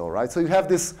hopeless still, right? So you have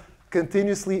this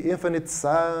continuously infinite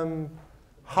sum.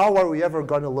 How are we ever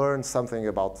going to learn something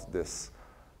about this?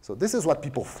 So this is what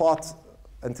people thought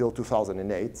until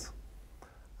 2008.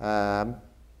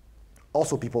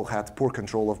 Also, people had poor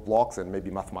control of blocks, and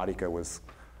maybe Mathematica was,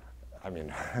 I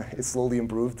mean, it slowly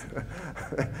improved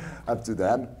up to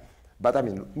then. But I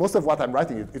mean, most of what I'm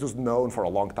writing, it was known for a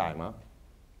long time. Huh?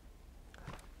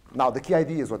 Now, the key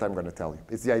idea is what I'm going to tell you.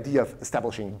 It's the idea of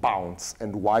establishing bounds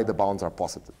and why the bounds are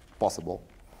possible.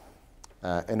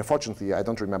 And unfortunately, I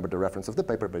don't remember the reference of the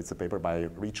paper, but it's a paper by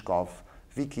Rychkov,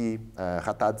 Vicky,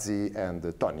 Ratazzi,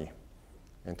 and Tony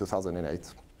in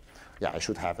 2008. Yeah, I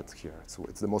should have it here. So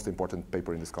it's the most important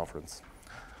paper in this conference.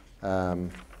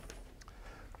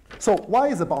 So why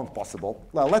is a bound possible?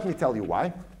 Well, let me tell you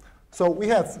why. So we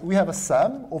have a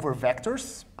sum over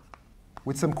vectors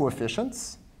with some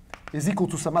coefficients is equal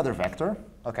to some other vector,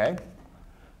 okay?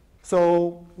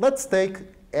 So let's take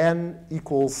n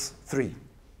equals 3,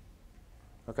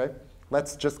 okay?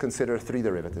 Let's just consider 3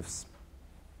 derivatives,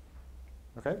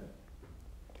 okay?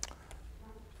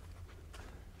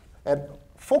 And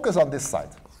focus on this side.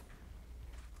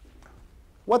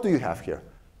 What do you have here?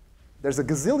 There's a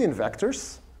gazillion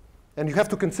vectors, and you have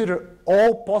to consider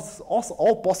all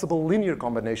possible linear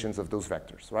combinations of those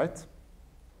vectors, right?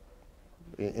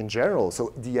 in general.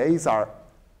 So the A's are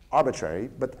arbitrary,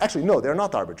 but actually no, they're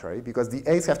not arbitrary because the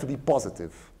A's have to be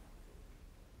positive.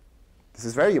 This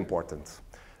is very important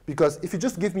because if you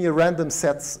just give me a random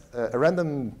set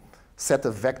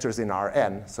of vectors in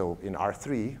Rn, so in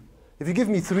R3, if you give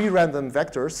me 3 random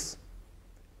vectors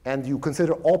and you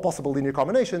consider all possible linear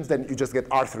combinations, then you just get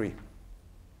R3.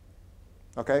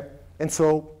 Okay? And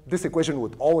so this equation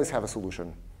would always have a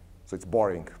solution. So it's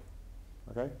boring.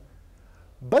 Okay?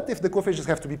 But if the coefficients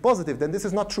have to be positive, then this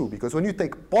is not true, because when you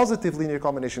take positive linear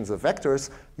combinations of vectors,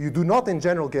 you do not in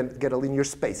general get a linear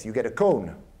space. You get a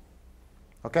cone.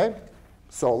 Okay?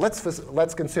 So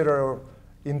let's consider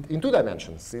in 2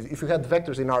 dimensions. If you had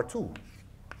vectors in R2,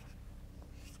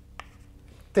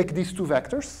 take these 2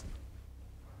 vectors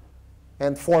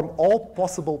and form all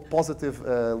possible positive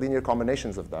linear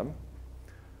combinations of them.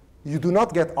 You do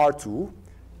not get R2.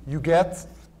 You get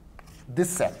this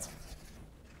set.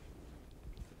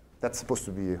 That's supposed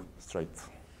to be straight.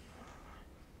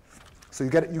 So you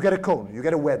get a cone. You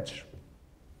get a wedge.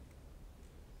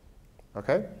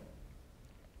 Okay?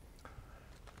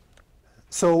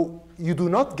 So you do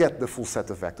not get the full set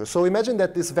of vectors. So imagine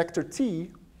that this vector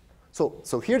t, so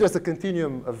here there's a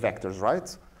continuum of vectors,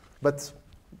 right? But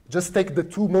just take the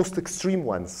 2 most extreme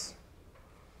ones.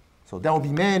 So there will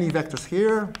be many vectors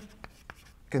here,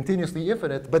 continuously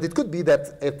infinite, but it could be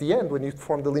that at the end, when you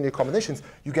form the linear combinations,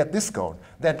 you get this cone.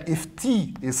 Then if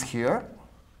t is here,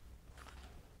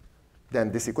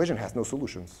 then this equation has no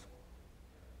solutions.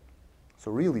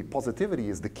 So really, positivity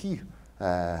is the key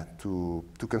to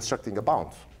constructing a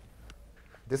bound.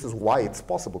 This is why it's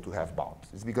possible to have bounds.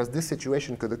 It's because this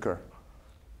situation could occur.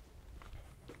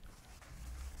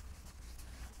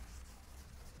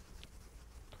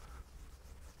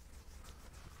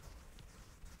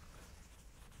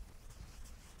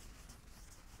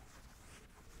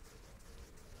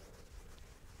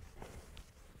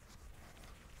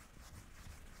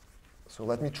 So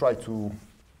let me try to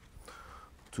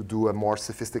do a more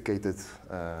sophisticated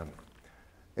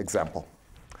example.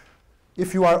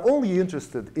 If you are only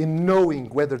interested in knowing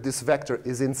whether this vector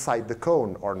is inside the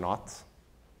cone or not,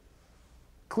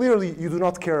 clearly you do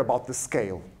not care about the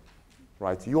scale,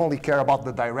 right? You only care about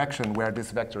the direction where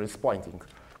this vector is pointing.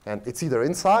 And it's either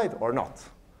inside or not.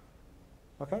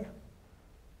 Okay?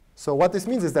 So what this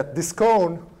means is that this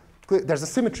cone, there's a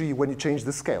symmetry when you change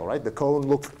the scale, right? The cone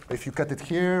looks, if you cut it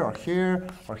here or here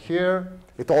or here,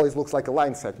 it always looks like a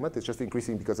line segment. It's just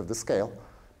increasing because of the scale.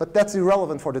 But that's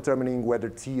irrelevant for determining whether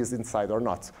t is inside or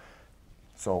not.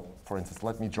 So for instance,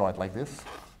 let me draw it like this.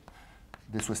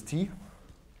 This was t.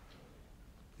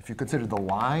 If you consider the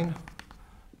line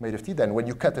made of t, then when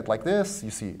you cut it like this,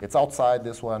 you see it's outside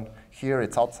this one. Here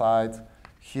it's outside.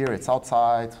 Here it's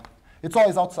outside. It's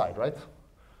always outside, right?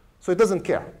 So it doesn't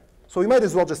care. So we might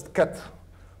as well just cut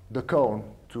the cone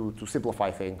to simplify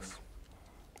things.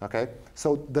 Okay?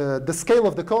 So the scale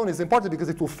of the cone is important because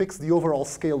it will fix the overall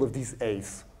scale of these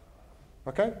A's.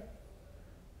 Okay?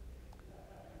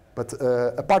 But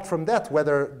apart from that,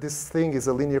 whether this thing is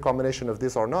a linear combination of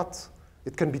this or not,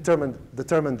 it can be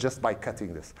determined just by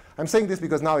cutting this. I'm saying this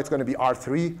because now it's going to be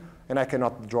R3, and I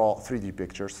cannot draw 3D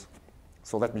pictures.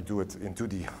 So let me do it in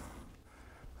 2D.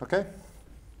 Okay?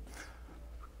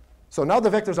 So now the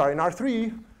vectors are in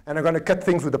R3, and I'm going to cut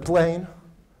things with a plane.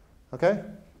 Okay?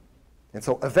 And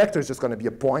so a vector is just going to be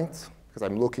a point, because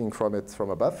I'm looking from it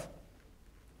from above.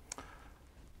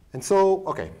 And so,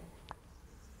 OK.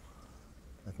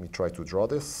 Let me try to draw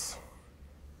this.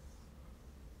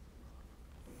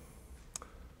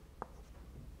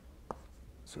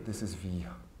 So this is V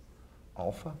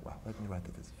alpha. Well, let me write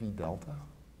it as V delta.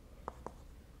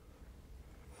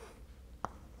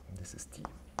 And this is T.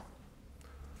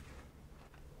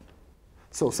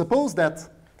 So suppose that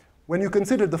when you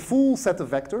consider the full set of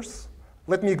vectors,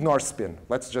 let me ignore spin.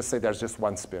 Let's just say there's just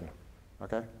one spin.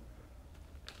 Okay?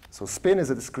 So spin is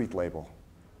a discrete label,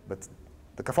 but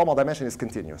the conformal dimension is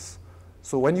continuous.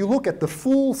 So when you look at the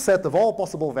full set of all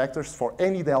possible vectors for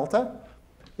any delta,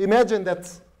 imagine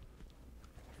that,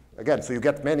 again, so you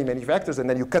get many, many vectors, and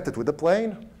then you cut it with a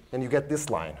plane, and you get this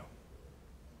line.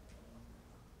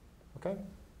 Okay?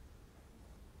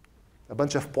 A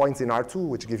bunch of points in R2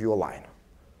 which give you a line.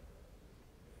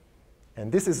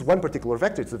 And this is one particular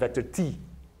vector. It's the vector t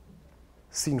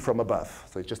seen from above.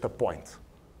 So it's just a point.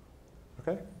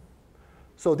 Okay?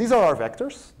 So these are our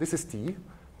vectors. This is t.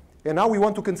 And now we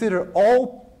want to consider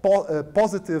all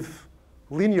positive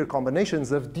linear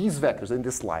combinations of these vectors in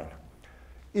this line.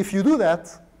 If you do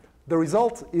that, the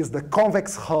result is the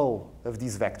convex hull of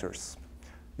these vectors.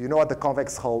 You know what the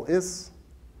convex hull is?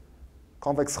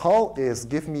 Convex hull is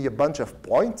give me a bunch of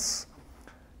points.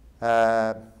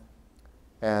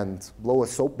 and blow a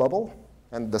soap bubble,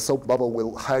 and the soap bubble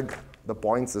will hug the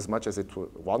points as much as it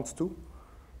wants to.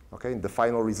 Okay, and the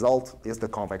final result is the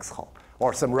convex hull,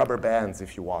 or some rubber bands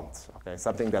if you want. Okay,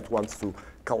 something that wants to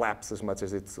collapse as much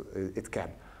as it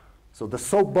can. So the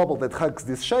soap bubble that hugs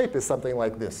this shape is something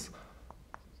like this.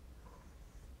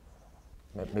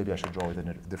 Maybe I should draw it in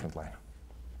a different line.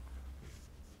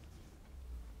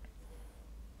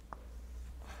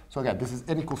 So again, this is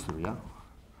n equals 3, yeah?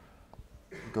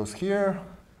 It goes here,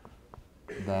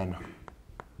 then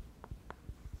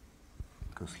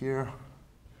it goes here,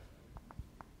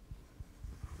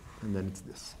 and then it's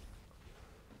this.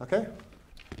 Okay?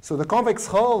 So the convex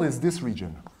hull is this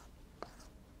region.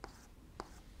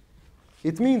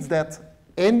 It means that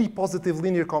any positive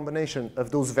linear combination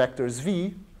of those vectors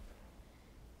v,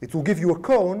 it will give you a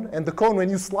cone, and the cone, when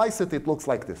you slice it, it looks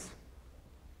like this.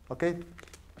 Okay?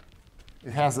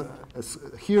 It has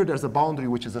here there's a boundary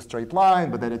which is a straight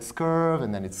line, but then it's curved,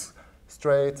 and then it's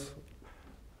straight.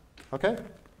 Okay?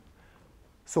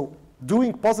 So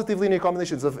doing positive linear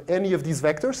combinations of any of these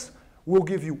vectors will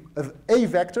give you a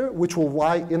vector which will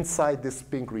lie inside this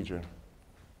pink region.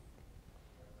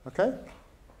 Okay?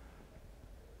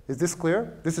 Is this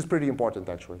clear? This is pretty important,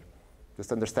 actually,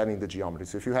 just understanding the geometry.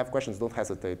 So if you have questions, don't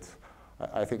hesitate.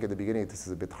 I think at the beginning this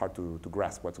is a bit hard to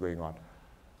grasp what's going on.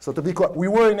 So to be clear, we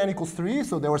were in n equals 3,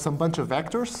 so there were some bunch of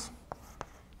vectors.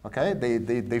 Okay,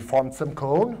 they formed some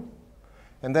cone.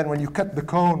 And then when you cut the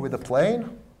cone with a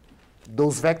plane,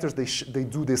 those vectors, they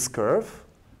do this curve.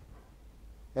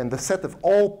 And the set of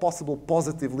all possible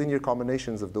positive linear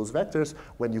combinations of those vectors,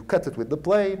 when you cut it with the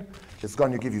plane, it's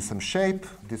going to give you some shape.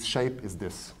 This shape is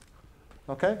this.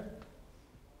 Okay?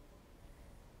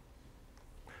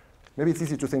 Maybe it's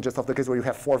easy to think just of the case where you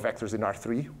have 4 vectors in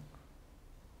R3.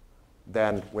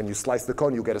 Then when you slice the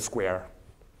cone, you get a square.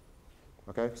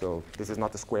 Okay? So this is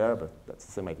not a square, but that's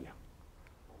the same idea.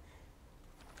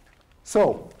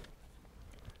 So,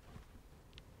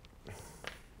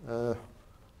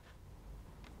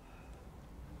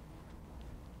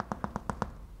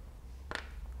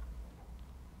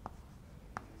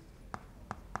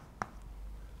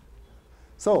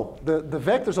 so the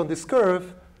vectors on this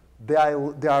curve, they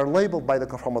are labeled by the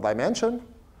conformal dimension.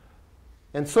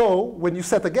 And so when you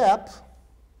set a gap,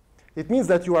 it means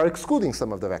that you are excluding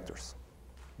some of the vectors.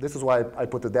 This is why I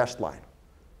put a dashed line.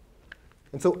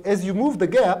 And so as you move the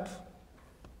gap,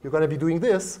 you're going to be doing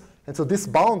this. And so this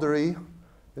boundary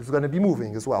is going to be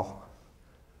moving as well.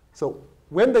 So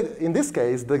when in this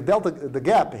case, the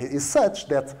gap is such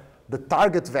that the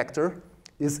target vector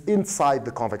is inside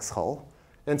the convex hull.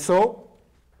 And so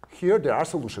here there are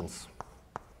solutions.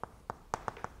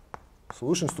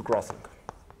 Solutions to crossing.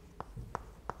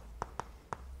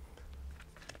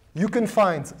 You can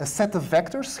find a set of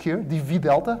vectors here, dv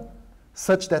delta,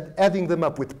 such that adding them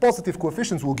up with positive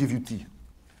coefficients will give you t.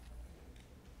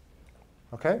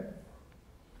 Okay?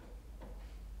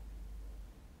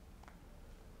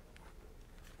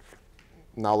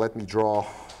 Now let me try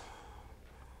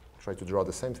to draw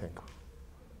the same thing.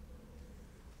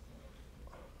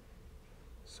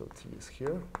 So t is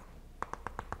here.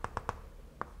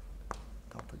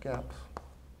 Delta gap.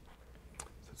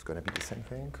 So it's going to be the same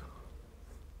thing.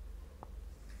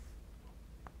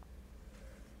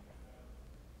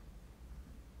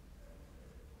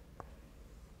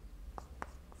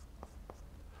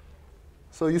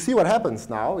 So you see what happens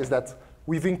now is that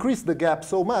we've increased the gap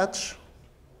so much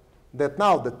that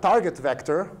now the target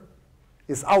vector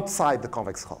is outside the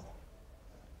convex hull.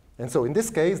 And so in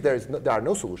this case, there are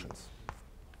no solutions.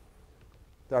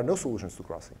 There are no solutions to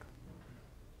crossing.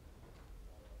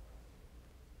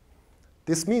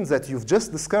 This means that you've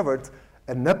just discovered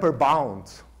an upper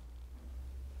bound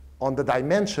on the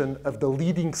dimension of the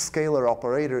leading scalar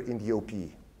operator in the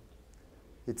OPE.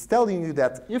 It's telling you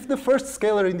that if the first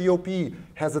scalar in the OPE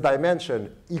has a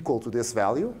dimension equal to this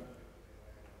value,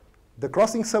 the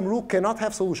crossing sum rule cannot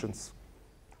have solutions.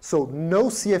 So no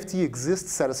CFT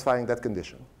exists satisfying that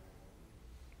condition.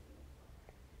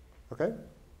 Okay?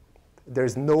 There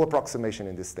is no approximation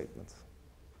in this statement.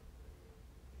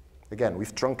 Again,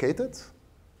 we've truncated.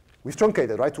 We've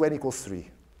truncated, right, to n equals 3.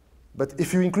 But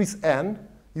if you increase n,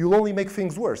 you'll only make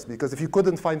things worse, because if you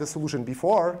couldn't find a solution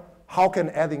before, how can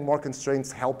adding more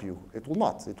constraints help you? It will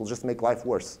not. It will just make life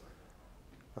worse.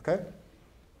 Okay?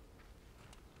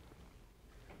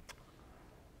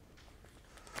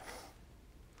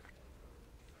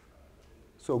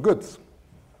 So good.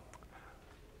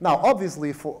 Now,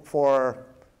 obviously, for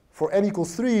n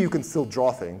equals 3, you can still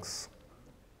draw things.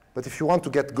 But if you want to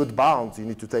get good bounds, you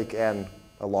need to take n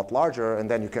a lot larger, and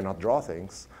then you cannot draw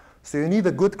things. So you need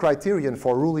a good criterion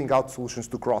for ruling out solutions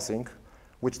to crossing,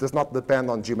 which does not depend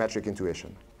on geometric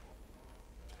intuition.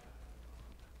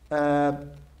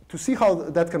 To see how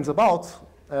that comes about,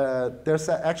 there's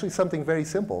actually something very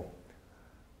simple,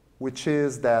 which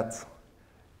is that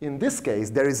in this case,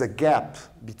 there is a gap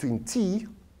between t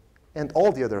and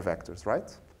all the other vectors,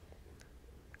 right?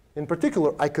 In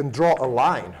particular, I can draw a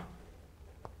line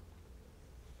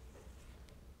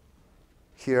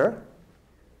here,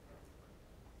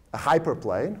 a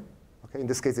hyperplane. Okay, in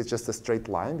this case, it's just a straight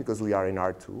line because we are in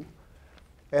R2.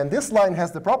 And this line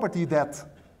has the property that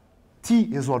t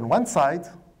is on one side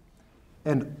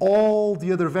and all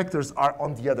the other vectors are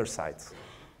on the other side,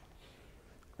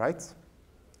 right?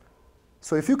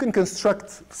 So if you can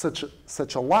construct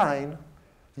such a line,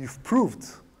 you've proved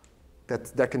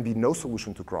that there can be no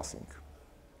solution to crossing,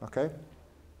 okay?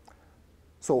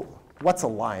 So what's a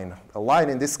line? A line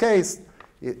in this case,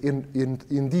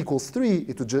 in d equals 3,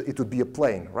 it would be a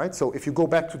plane, right? So if you go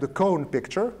back to the cone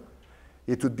picture,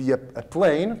 it would be a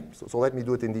plane. So let me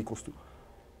do it in d equals 2.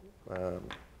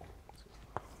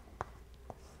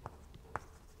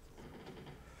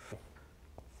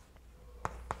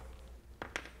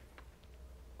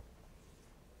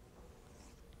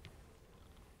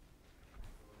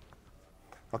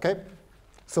 Okay,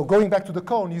 so going back to the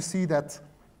cone, you see that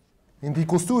in d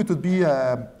equals 2, it would be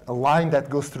a line that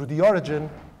goes through the origin.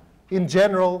 In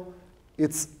general,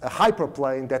 it's a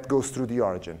hyperplane that goes through the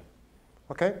origin.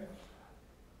 Okay?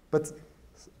 But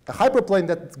a hyperplane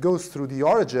that goes through the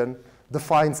origin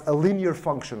defines a linear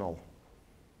functional.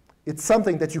 It's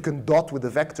something that you can dot with a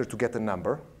vector to get a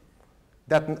number.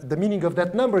 The meaning of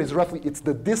that number is roughly, it's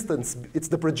the distance, it's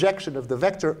the projection of the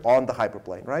vector on the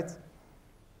hyperplane, right?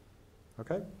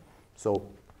 Okay? So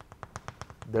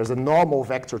there's a normal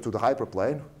vector to the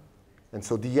hyperplane. And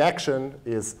so the action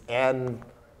is n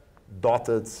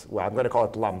dotted, well, I'm going to call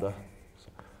it lambda.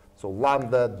 So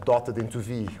lambda dotted into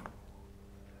v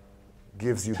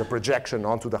gives you the projection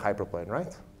onto the hyperplane,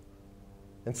 right?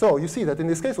 And so you see that in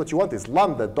this case, what you want is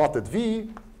lambda dotted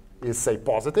v is, say,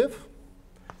 positive,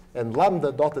 and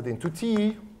lambda dotted into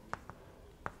t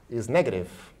is negative.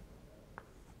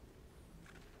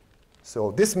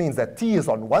 So this means that t is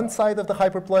on one side of the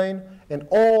hyperplane, and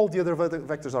all the other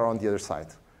vectors are on the other side.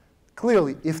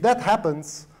 Clearly, if that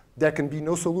happens, there can be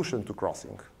no solution to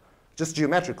crossing. Just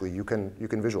geometrically, you can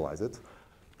visualize it.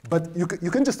 But you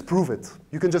can just prove it.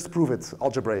 You can just prove it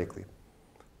algebraically.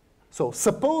 So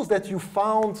suppose that you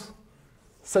found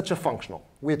such a functional,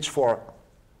 which for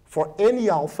any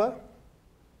alpha,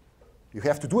 you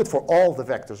have to do it for all the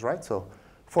vectors, right? So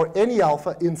for any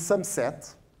alpha in some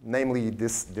set, namely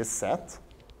this set,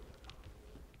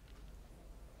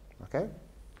 okay?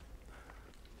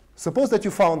 Suppose that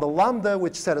you found a lambda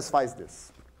which satisfies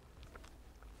this.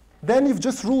 Then you've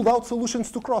just ruled out solutions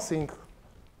to crossing.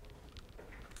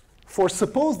 For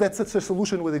suppose that such a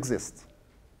solution would exist.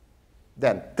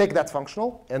 Then take that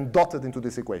functional and dot it into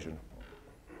this equation.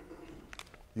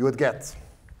 You would get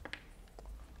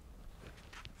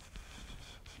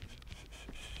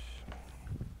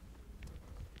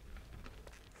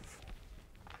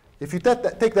if you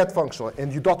take that functional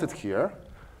and you dot it here,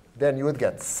 then you would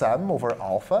get sum over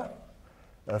alpha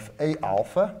of a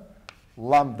alpha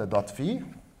lambda dot v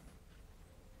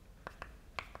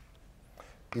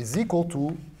is equal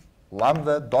to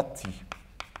lambda dot t,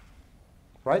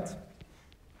 right?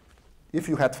 If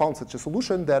you had found such a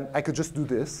solution, then I could just do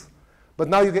this. But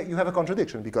now you have a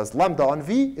contradiction, because lambda on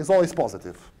v is always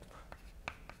positive.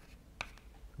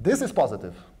 This is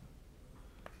positive.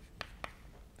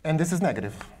 And this is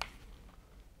negative.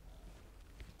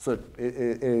 So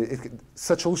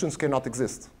such solutions cannot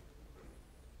exist.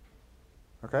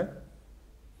 Okay?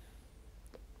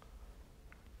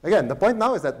 Again, the point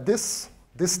now is that this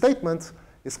statement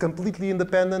is completely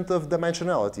independent of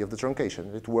dimensionality of the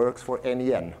truncation. It works for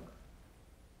any n.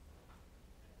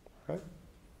 Okay?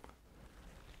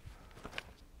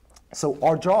 So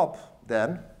our job,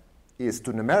 then, is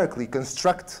to numerically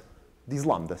construct these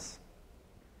lambdas.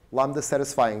 Lambdas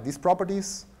satisfying these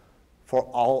properties for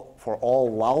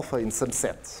all alpha in some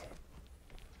set.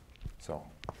 So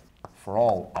for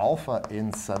all alpha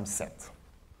in some set.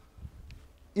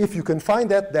 If you can find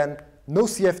that, then no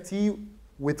CFT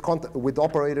with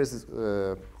operators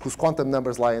whose quantum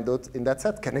numbers lie in that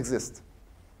set can exist,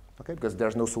 okay? Because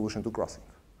there's no solution to crossing.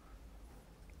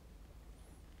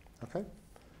 Okay?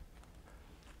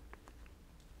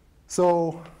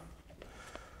 So,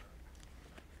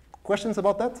 questions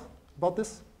about that? About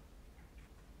this?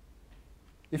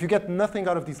 If you get nothing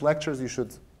out of these lectures, you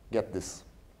should get this.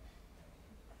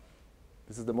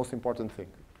 This is the most important thing.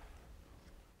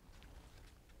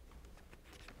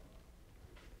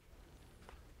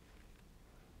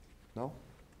 No?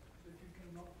 So if you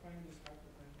cannot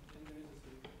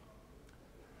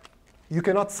you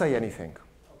cannot say anything.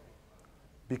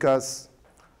 Because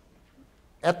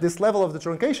at this level of the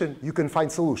truncation, you can find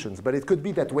solutions. But it could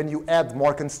be that when you add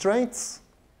more constraints,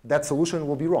 that solution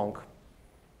will be wrong.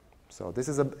 So this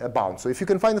is a bound. So if you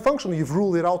can find the function, you've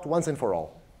ruled it out once and for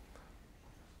all.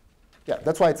 Yeah,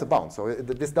 that's why it's a bound. So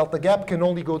this delta gap can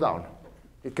only go down.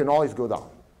 It can always go down.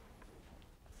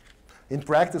 In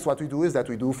practice, what we do is that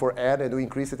we do for n, and we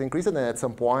increase it, and at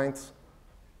some point,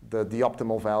 the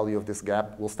optimal value of this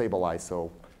gap will stabilize.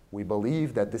 So we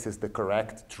believe that this is the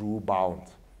correct true bound.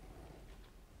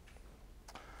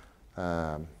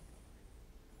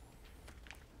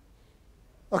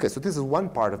 OK, so this is one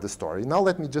part of the story. Now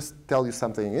let me just tell you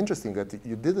something interesting that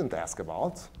you didn't ask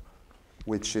about,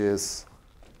 which is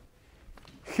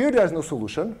here there is no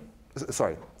solution.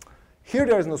 Sorry. Here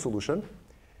there is no solution.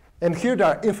 And here there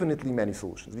are infinitely many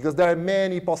solutions, because there are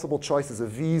many possible choices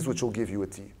of v's which will give you a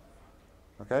t.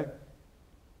 OK?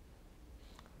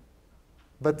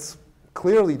 But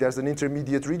clearly, there's an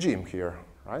intermediate regime here,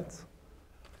 right?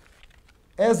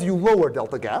 As you lower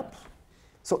delta gap,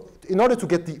 so in order to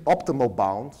get the optimal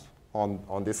bound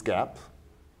on this gap,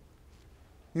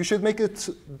 you should make it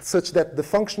such that the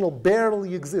functional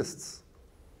barely exists.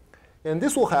 And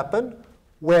this will happen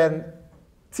when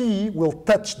t will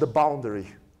touch the boundary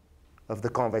of the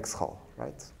convex hull,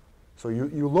 right? So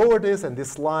you lower this, and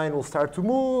this line will start to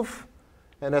move.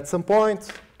 And at some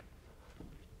point,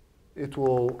 it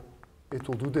will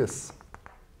do this.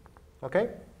 OK?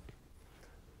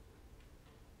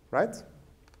 Right?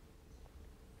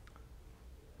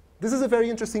 This is a very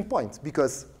interesting point,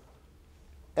 because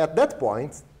at that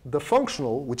point, the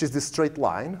functional, which is this straight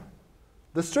line,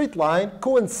 the straight line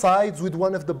coincides with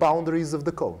one of the boundaries of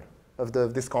the cone, of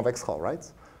this convex hull, right?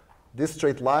 This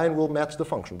straight line will match the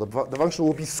function. The function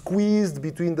will be squeezed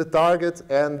between the target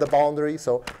and the boundary,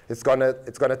 so it's gonna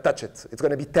touch it. It's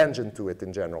gonna be tangent to it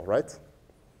in general, right?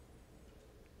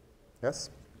 Yes?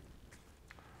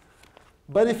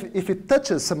 But if it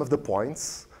touches some of the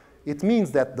points, it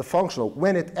means that the functional,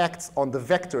 when it acts on the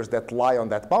vectors that lie on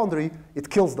that boundary, it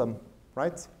kills them,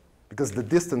 right? Because the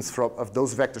distance of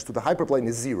those vectors to the hyperplane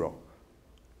is 0.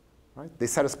 Right? They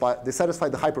satisfy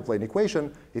the hyperplane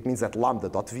equation. It means that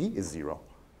lambda.v is 0.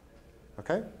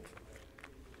 OK?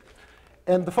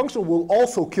 And the function will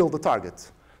also kill the target.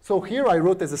 So here I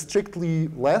wrote as a strictly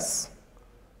less.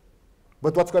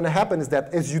 But what's going to happen is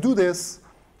that as you do this,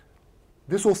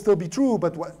 this will still be true.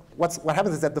 But what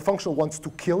happens is that the function wants to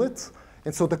kill it.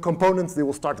 And so the components, they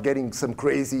will start getting some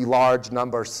crazy large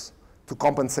numbers to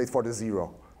compensate for the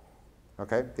 0.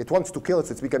 OK? It wants to kill it,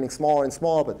 so it's becoming smaller and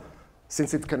smaller. But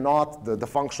since it cannot, the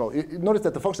functional, notice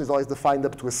that the function is always defined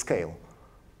up to a scale,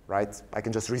 right? I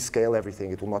can just rescale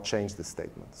everything. It will not change this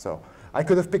statement. So I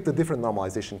could have picked a different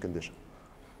normalization condition.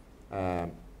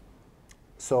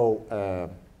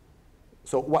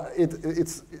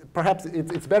 Perhaps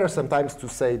it's better sometimes to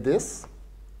say this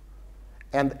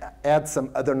and add some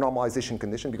other normalization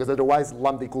condition, because otherwise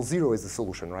lambda equals 0 is the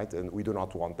solution, right? And we do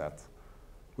not want that.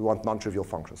 We want non-trivial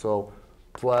functions. So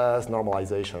plus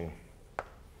normalization,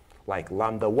 like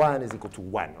lambda 1 is equal to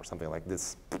 1 or something like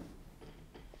this.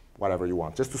 Whatever you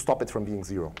want, just to stop it from being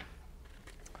 0.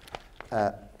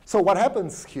 So what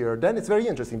happens here, then it's very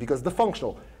interesting, because the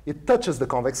functional, it touches the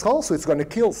convex hull, so it's going to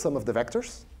kill some of the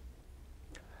vectors.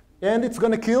 And it's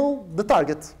going to kill the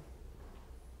target.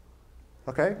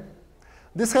 OK?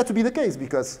 This had to be the case,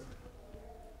 because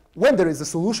when there is a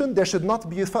solution, there should not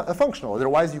be a functional.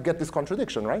 Otherwise, you get this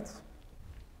contradiction, right?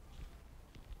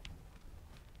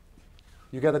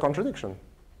 You get a contradiction.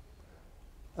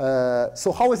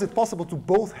 So how is it possible to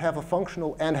both have a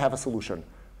functional and have a solution?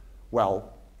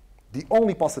 Well, the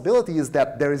only possibility is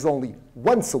that there is only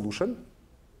one solution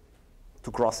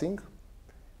to crossing.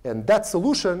 And that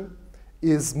solution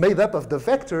is made up of the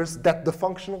vectors that the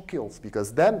functional kills,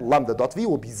 because then lambda.v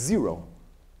will be 0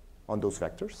 on those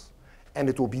vectors. And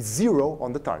it will be 0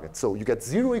 on the target. So you get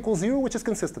 0 equals 0, which is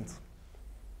consistent.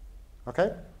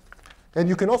 OK? And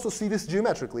you can also see this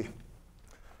geometrically.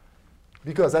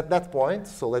 Because at that point,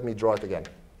 so let me draw it again.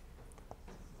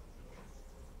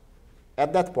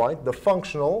 At that point, the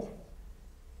functional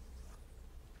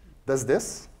does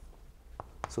this.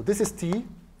 So this is t.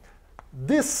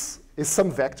 This is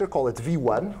some vector, call it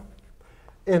v1.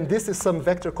 And this is some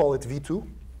vector, call it v2.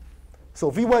 So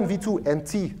v1, v2, and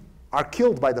t are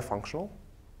killed by the functional,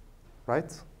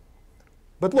 right?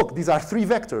 But look, these are 3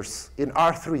 vectors in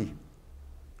R3.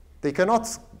 They cannot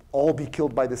all be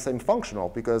killed by the same functional,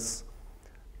 because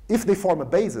if they form a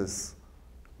basis,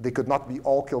 they could not be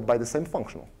all killed by the same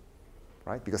functional,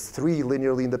 right? Because 3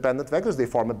 linearly independent vectors, they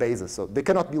form a basis. So they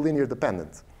cannot be linear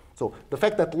dependent. So the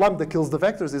fact that lambda kills the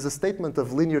vectors is a statement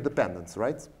of linear dependence,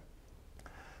 right?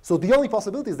 So the only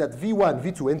possibility is that v1,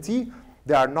 v2, and t,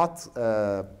 they are not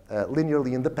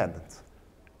linearly independent.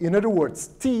 In other words,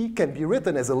 t can be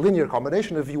written as a linear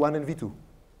combination of v1 and v2.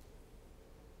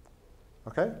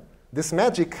 Okay? This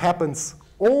magic happens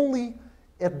only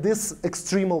at this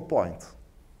extremal point,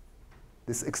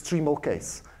 this extremal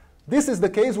case. This is the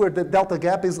case where the delta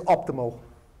gap is optimal.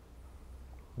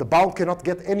 The bound cannot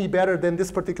get any better than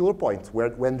this particular point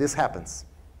when this happens.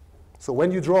 So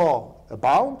when you draw a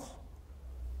bound,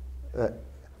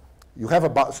 you have a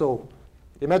bound. So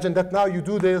imagine that now you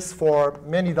do this for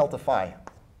many delta phi.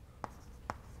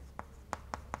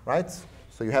 Right?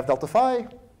 So you have delta phi,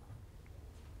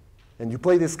 and you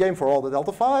play this game for all the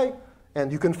delta phi,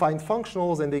 and you can find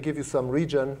functionals, and they give you some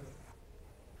region.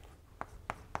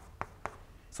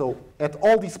 So at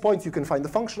all these points, you can find the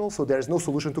functional, so there is no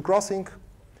solution to crossing.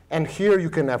 And here you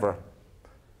can never.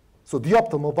 So the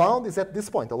optimal bound is at this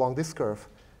point, along this curve.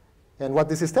 And what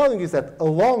this is telling you is that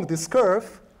along this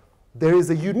curve, there is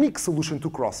a unique solution to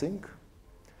crossing.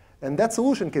 And that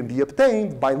solution can be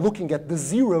obtained by looking at the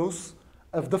zeros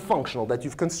of the functional that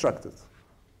you've constructed.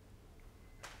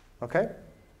 Okay?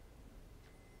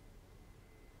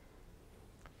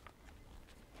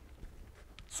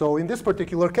 So in this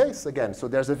particular case, again, so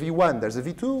there's a v1, there's a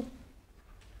v2.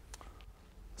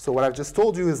 So what I've just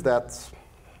told you is that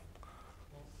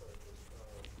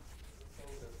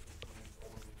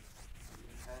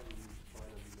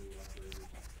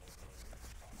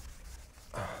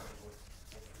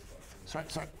sorry.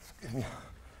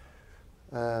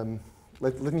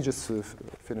 Let me just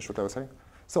finish what I was saying.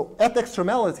 So at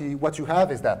extremality, what you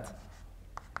have is that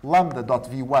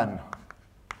lambda.v1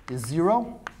 is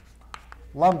 0,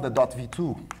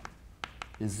 lambda.v2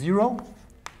 is 0,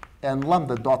 and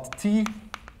lambda.t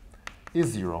is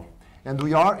 0. And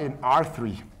we are in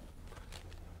R3.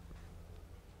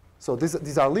 So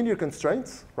these are linear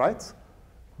constraints, right?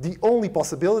 The only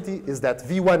possibility is that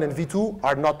v1 and v2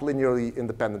 are not linearly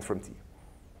independent from t.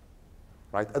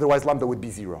 Right? Otherwise, lambda would be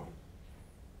 0.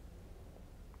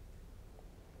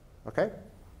 Okay?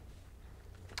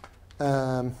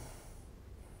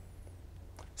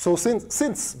 So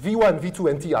since v1, v2,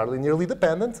 and t are linearly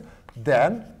dependent,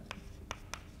 then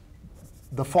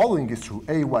the following is true.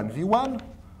 a1, v1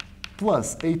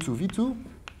 plus a2, v2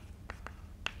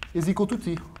 is equal to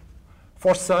t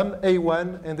for some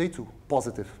a1 and a2,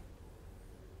 positive.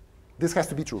 This has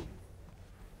to be true.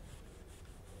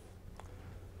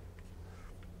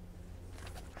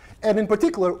 And in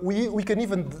particular, we can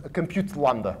even compute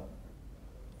lambda.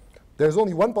 There's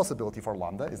only one possibility for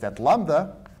lambda, is that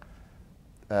lambda,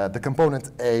 the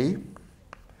component A,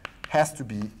 has to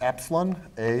be epsilon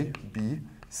A, B,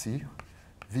 C,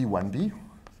 V1B,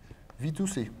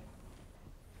 V2C.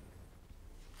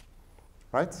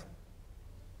 Right?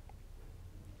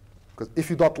 Because if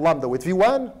you dot lambda with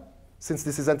V1, since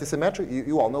this is antisymmetric,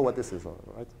 you all know what this is,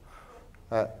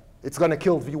 right? It's going to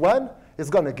kill V1, it's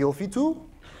going to kill V2.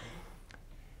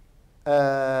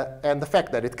 And the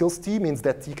fact that it kills T means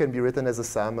that T can be written as a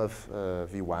sum of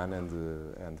V1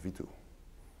 and V2.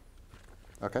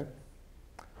 Okay?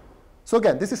 So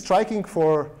again, this is striking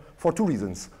for two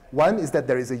reasons. One is that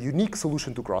there is a unique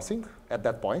solution to crossing at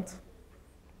that point.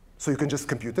 So you can just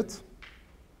compute it.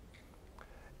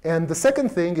 And the second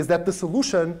thing is that the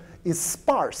solution is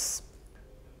sparse.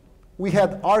 We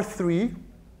had R3.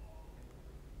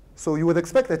 So you would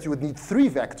expect that you would need 3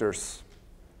 vectors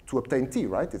to obtain T,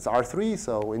 right? It's R3,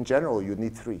 so in general, you'd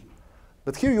need 3.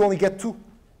 But here you only get 2.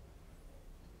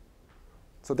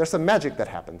 So there's some magic that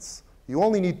happens. You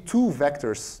only need 2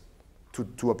 vectors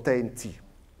to obtain T.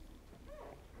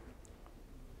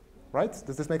 Right?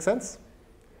 Does this make sense?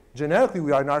 Generically,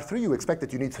 we are in R3. You expect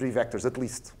that you need 3 vectors at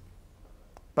least.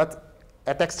 But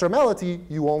at extremality,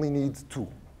 you only need 2.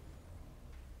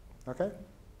 Okay?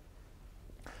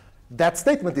 That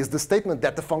statement is the statement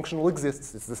that the functional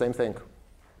exists. It's the same thing.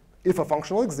 If a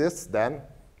functional exists, then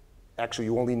actually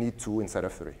you only need 2 instead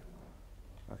of 3.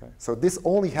 Okay? So this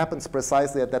only happens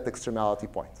precisely at that extremality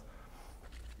point.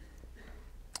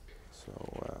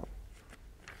 So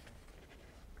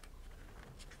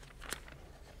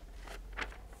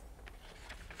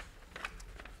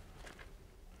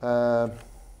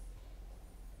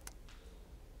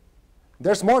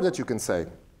there's more that you can say.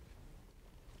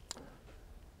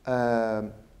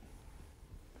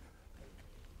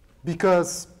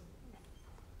 Because,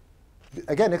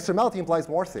 again, extremality implies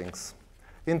more things.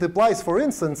 It implies, for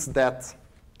instance, that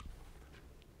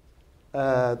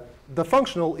the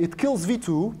functional, it kills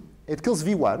V2, it kills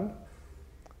V1,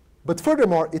 but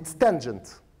furthermore, it's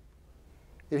tangent.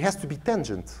 It has to be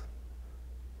tangent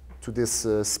to this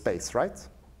space, right?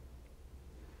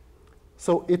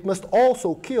 So it must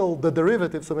also kill the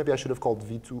derivative. So maybe I should have called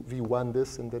V2, V1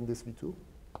 this, and then this V2.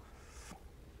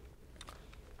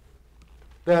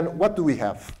 Then what do we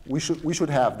have? We should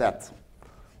have that.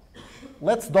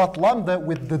 Let's dot lambda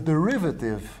with the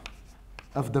derivative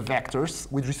of the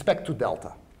vectors with respect to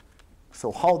delta.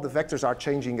 So how the vectors are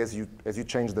changing as you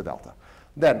change the delta.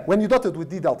 Then when you dot it with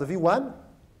d delta V1,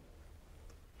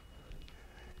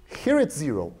 here it's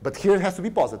 0, but here it has to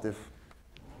be positive.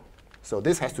 So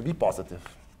this has to be positive.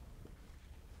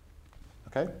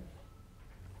 Okay?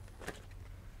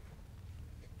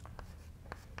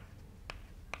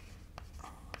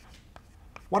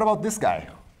 What about this guy,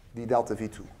 d delta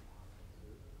V2?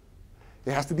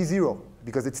 It has to be 0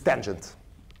 because it's tangent.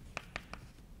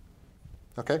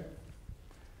 Okay?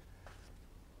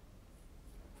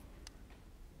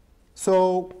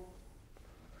 So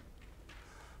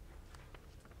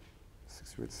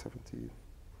 6870.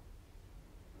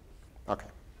 Okay.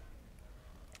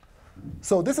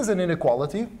 So this is an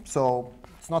inequality, so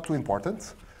it's not too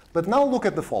important. But now look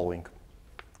at the following.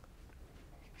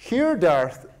 Here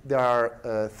there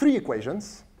are 3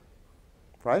 equations,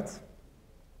 right?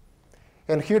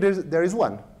 And here there is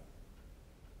 1.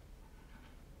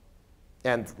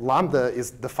 And lambda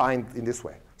is defined in this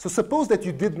way. So suppose that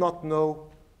you did not know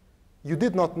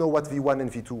what V1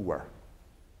 and V2 were.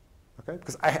 Okay?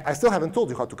 Because I still haven't told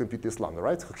you how to compute this lambda,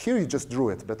 right? Here you just drew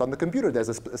it, but on the computer there's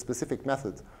a specific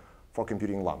method for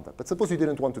computing lambda. But suppose you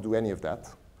didn't want to do any of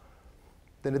that.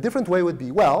 Then a different way would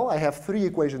be, well, I have 3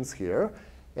 equations here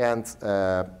and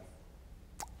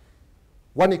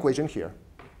 1 equation here.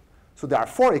 So there are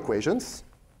 4 equations.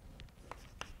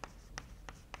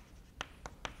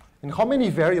 And how many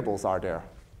variables are there?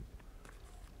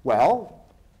 Well,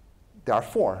 there are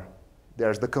 4.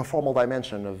 There's the conformal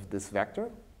dimension of this vector,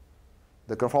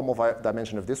 the conformal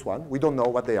dimension of this one. We don't know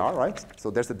what they are, right?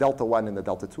 So there's the delta 1 and the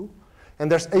delta 2.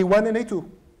 And there's A1 and A2.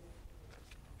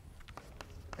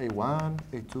 A1,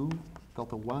 A2,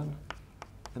 delta 1,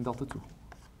 and delta 2.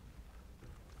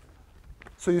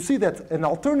 So you see that an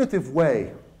alternative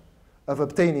way of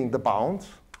obtaining the bound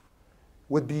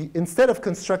would be, instead of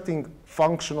constructing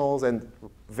functionals and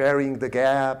varying the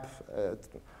gap,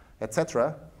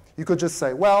 etc., you could just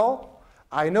say, well,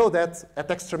 I know that at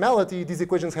extremality these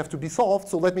equations have to be solved,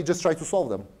 so let me just try to solve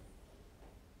them.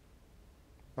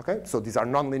 Okay? So these are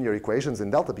nonlinear equations in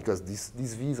delta because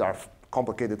these v's are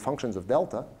complicated functions of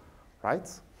delta, right?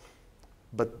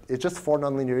 But it's just 4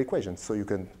 nonlinear equations. So you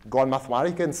can go on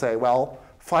Mathematica and say, well,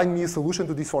 find me a solution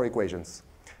to these 4 equations.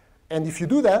 And if you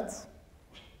do that,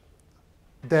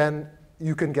 then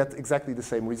you can get exactly the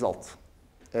same result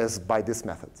as by this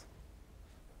method.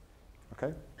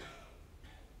 Okay?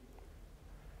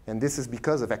 And this is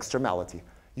because of extremality.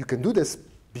 You can do this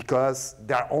because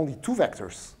there are only 2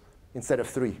 vectors instead of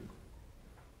 3.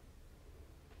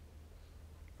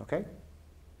 Okay?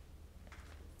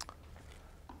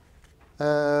 I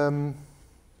have a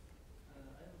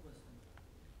question.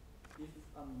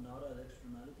 If I'm not at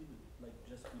extremality, but like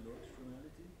just below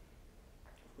extremality,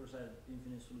 of course I have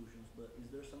infinite solutions, but is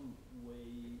there some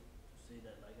way to say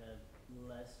that like I have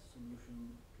less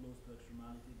solution close to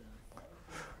extremality than far from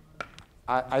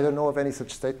extremality? I don't know of any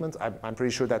such statement. I'm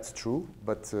pretty sure that's true,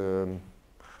 but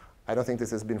I don't think this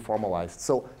has been formalized.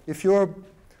 So if you're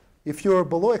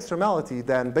below extremality,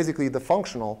 then basically the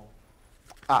functional.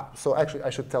 So actually I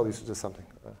should tell you just something.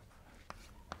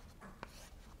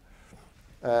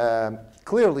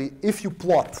 Clearly, if you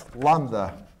plot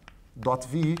lambda dot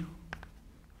v,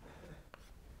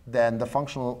 then the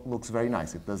functional looks very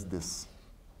nice. It does this,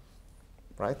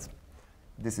 right?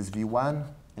 This is v1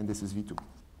 and this is v2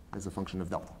 as a function of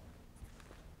delta.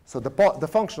 So the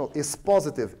functional is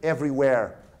positive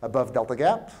everywhere above delta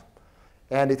gap,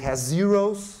 and it has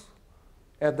zeros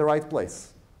at the right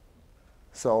place.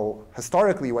 So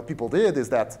historically, what people did is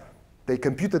that they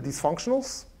computed these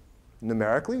functionals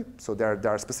numerically. So there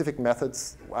are specific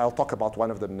methods. I'll talk about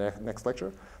one of them next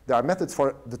lecture. There are methods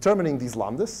for determining these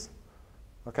lambdas,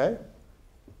 okay?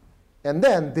 And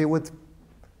then they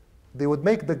would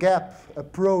make the gap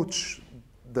approach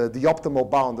the optimal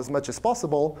bound as much as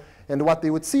possible. And what they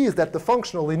would see is that the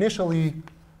functional initially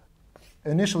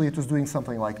it was doing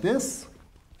something like this.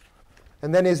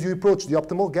 And then as you approach the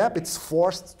optimal gap, it's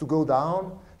forced to go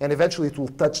down, and eventually it will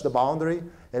touch the boundary,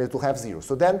 and it will have 0.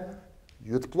 So then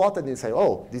you'd plot it and say,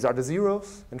 oh, these are the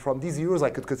zeros, and from these zeros I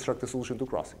could construct a solution to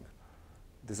crossing.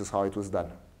 This is how it was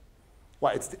done.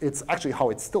 Well, it's actually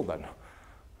how it's still done.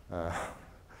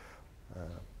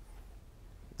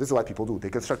 This is what people do. They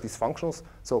construct these functionals.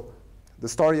 So the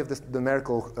story of this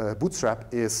numerical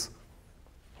bootstrap is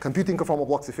computing conformal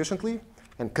blocks efficiently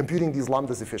and computing these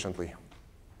lambdas efficiently.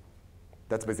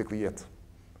 That's basically it.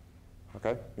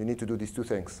 Okay? You need to do these two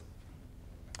things.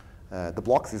 The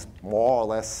blocks is more or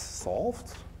less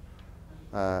solved.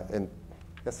 And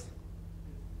yes?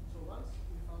 So once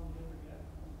we found the gap,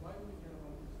 why do we care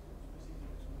about this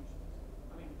specific solution?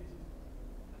 I mean, this is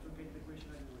a truncated equation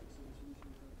anyway, so the solution is not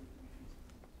going to be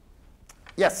feasible.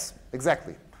 Yes,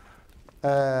 exactly.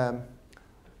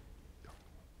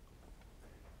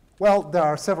 Well, there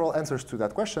are several answers to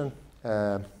that question.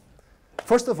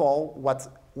 First of all, what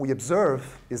we observe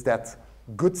is that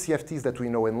good CFTs that we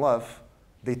know and love,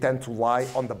 they tend to lie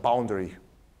on the boundary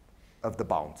of the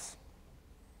bounds.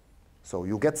 So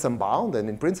you get some bound, and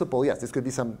in principle, yes, this could be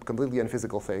some completely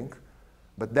unphysical thing.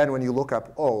 But then when you look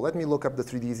up, oh, let me look up the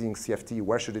 3D Easing CFT,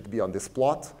 where should it be on this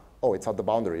plot? Oh, it's on the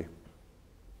boundary.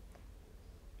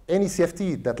 Any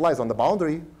CFT that lies on the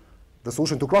boundary, the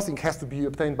solution to crossing has to be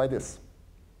obtained by this.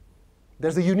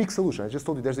 There's a unique solution. I just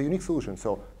told you there's a unique solution.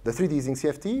 So the 3D Easing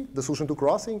CFT, the solution to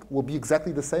crossing, will be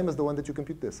exactly the same as the one that you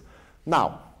compute this.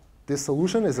 Now, this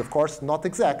solution is, of course, not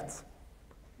exact.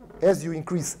 As you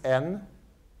increase n,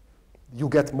 you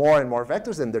get more and more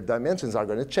vectors, and their dimensions are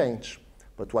going to change.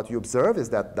 But what you observe is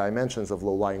that dimensions of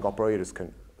low-lying operators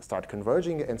can start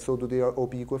converging, and so do their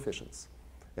OPE coefficients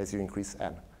as you increase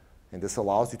n. And this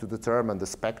allows you to determine the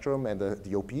spectrum and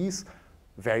the OPEs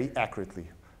very accurately.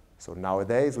 So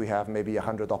nowadays, we have maybe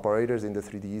 100 operators in the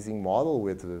 3D Easing model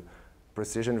with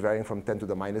precision varying from 10 to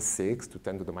the minus 6 to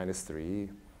 10 to the minus 3.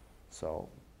 So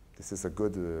this is a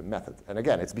good method. And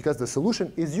again, it's because the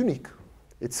solution is unique.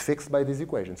 It's fixed by this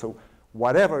equation. So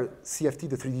whatever CFT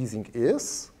the 3D Easing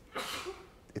is,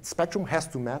 its spectrum has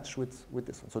to match with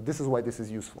this one. So this is why this is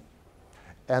useful.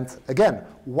 And again,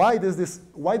 why does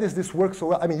this work so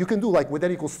well? I mean, you can do like with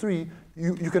n equals 3,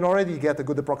 you can already get a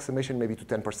good approximation maybe to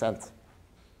 10%.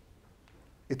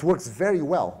 It works very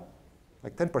well.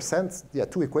 Like 10%, yeah,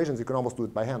 2 equations, you can almost do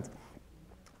it by hand.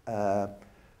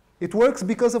 It works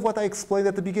because of what I explained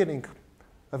at the beginning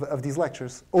of these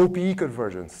lectures, OPE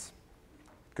convergence.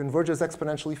 Converges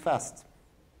exponentially fast.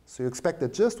 So you expect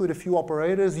that just with a few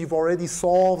operators, you've already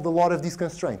solved a lot of these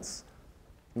constraints.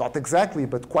 Not exactly,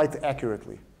 but quite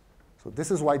accurately. So this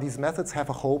is why these methods have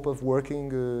a hope of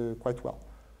working quite well.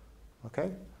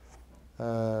 Okay?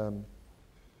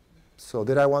 So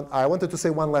I wanted to say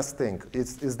one last thing,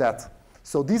 is that,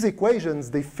 so these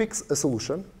equations, they fix a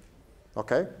solution,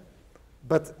 okay?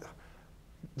 But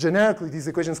generically, these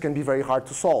equations can be very hard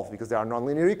to solve because they are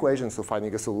nonlinear equations, so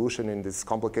finding a solution in this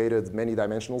complicated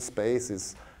many-dimensional space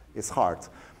is hard.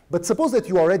 But suppose that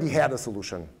you already had a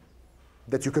solution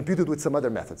that you computed with some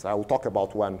other methods. I will talk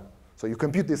about one. So you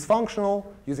compute this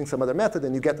functional using some other method,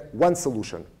 and you get one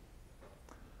solution.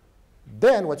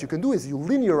 Then what you can do is you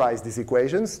linearize these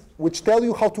equations, which tell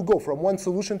you how to go from one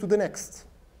solution to the next.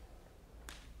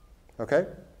 Okay?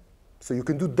 So you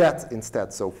can do that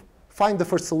instead. So find the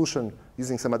first solution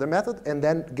using some other method, and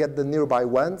then get the nearby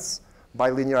ones by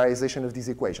linearization of these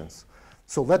equations.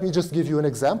 So let me just give you an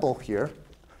example here.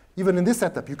 Even in this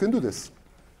setup, you can do this.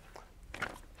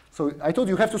 So I told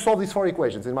you have to solve these 4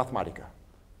 equations in Mathematica.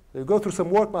 You go through some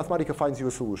work, Mathematica finds you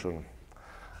a solution.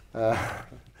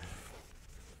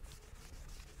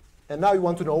 And now you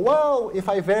want to know, well, if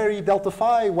I vary delta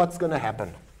phi, what's going to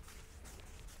happen?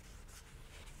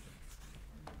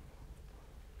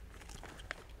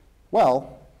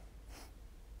 Well,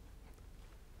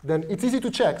 then it's easy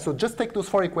to check. So just take those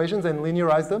 4 equations and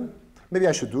linearize them. Maybe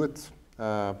I should do it.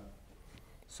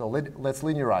 So let's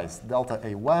linearize delta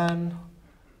A1,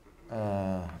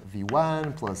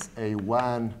 V1 plus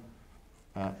A1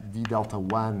 d delta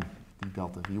 1 d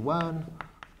delta V1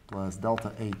 plus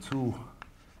delta A2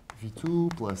 V2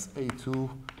 plus A2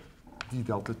 d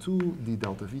delta 2 d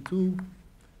delta V2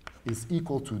 is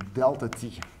equal to delta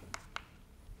T.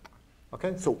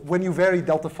 Okay, so when you vary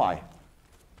delta phi,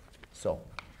 so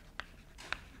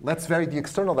let's vary the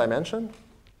external dimension.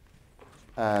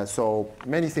 So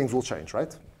many things will change,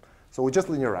 right? So we just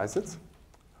linearize it.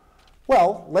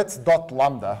 Well, let's dot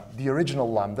lambda, the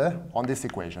original lambda, on this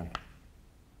equation.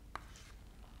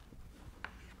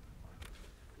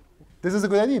 This is a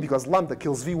good idea because lambda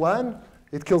kills V1,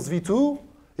 it kills V2,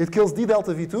 it kills d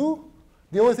delta V2.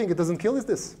 The only thing it doesn't kill is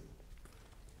this.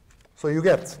 So you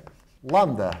get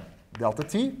lambda delta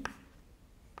T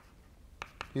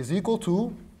is equal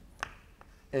to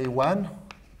A1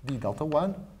 d delta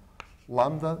 1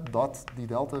 lambda dot d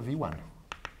delta V1.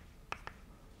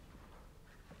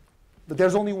 But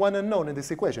there's only one unknown in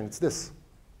this equation. It's this.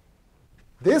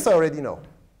 This I already know.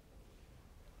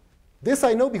 This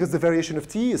I know because the variation of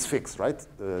T is fixed, right?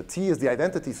 T is the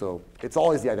identity, so it's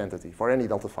always the identity for any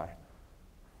delta phi.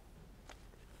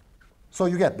 So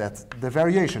you get that the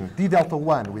variation d delta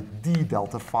 1 with d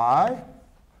delta phi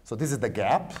So this is the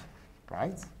gap,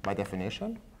 right, by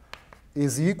definition,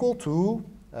 is equal to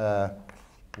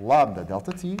lambda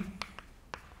delta t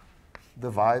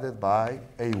divided by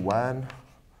A1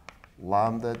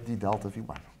 lambda d delta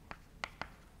V1.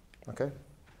 Okay?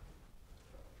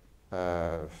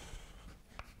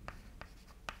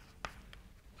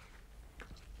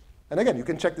 And again, you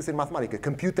can check this in Mathematica.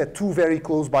 Compute at two very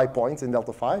close by points in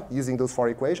delta phi using those four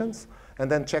equations, and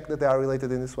then check that they are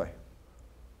related in this way.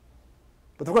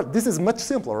 But of course, this is much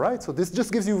simpler, right? So this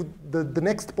just gives you the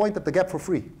next point at the gap for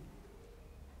free.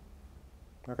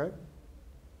 Okay?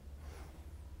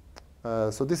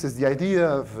 So this is the idea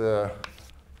of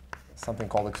something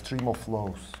called extremal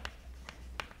flows,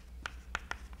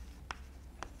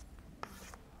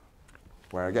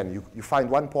 where again, you find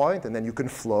one point and then you can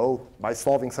flow by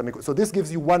solving some equation. So this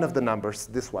gives you one of the numbers,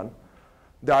 this one.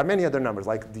 There are many other numbers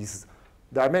like these.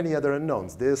 There are many other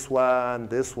unknowns, this one,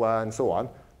 so on.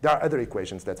 There are other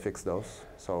equations that fix those.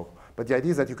 So, but the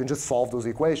idea is that you can just solve those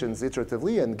equations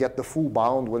iteratively and get the full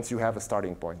bound once you have a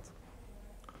starting point.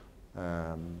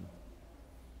 And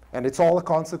it's all a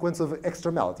consequence of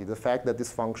extremality, the fact that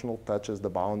this functional touches the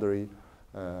boundary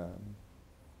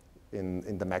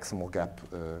in the maximal gap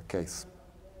case.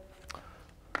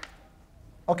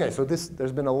 Okay, so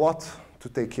there's been a lot to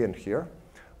take in here.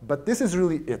 But this is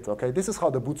really it, okay? This is how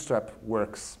the Bootstrap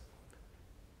works.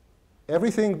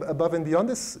 Everything above and beyond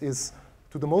this is,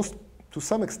 to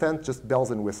some extent, just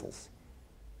bells and whistles.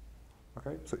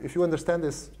 Okay? So if you understand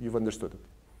this, you've understood it.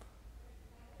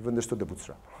 You've understood the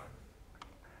Bootstrap.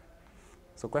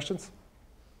 So questions?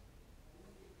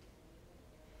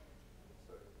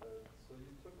 Sorry, so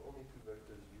you took only two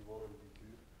vectors, V1 and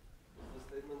V2. Is the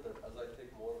statement that as I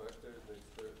take more vectors,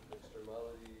 the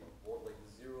externality won't, like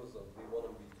the zeros of V1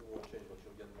 and V2 won't change, but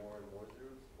you'll get more and more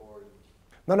zeros? Or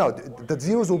No, the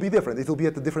zeros will be different. It will be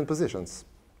at the different positions.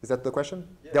 Is that the question?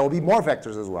 Yeah. There will be more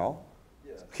vectors as well.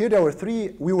 Yeah. Here there were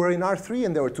three. We were in R3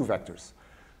 and there were two vectors.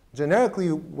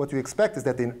 Generically, what you expect is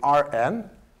that in Rn,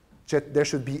 there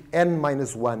should be n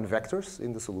minus 1 vectors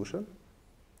in the solution.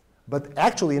 But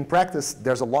actually, in practice,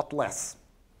 there's a lot less.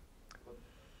 But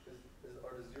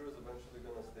are the zeros eventually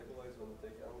going to stabilize when you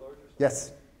take n larger?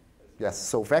 Yes. Yes.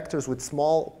 So vectors with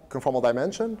small conformal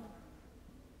dimension,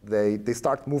 they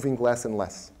start moving less and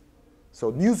less.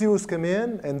 So new zeros come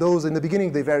in, and those in the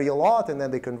beginning, they vary a lot, and then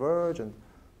they converge. And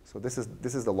so this is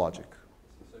the logic.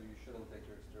 So you shouldn't take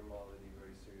your externality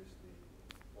very seriously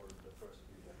for the first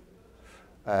few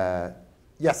vectors?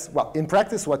 Yes, well, in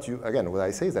practice, what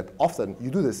I say is that often you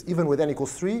do this, even with n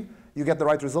equals 3, you get the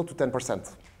right result to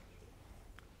 10%.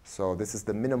 So this is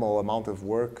the minimal amount of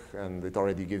work, and it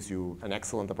already gives you an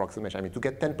excellent approximation. I mean, to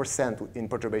get 10% in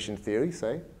perturbation theory,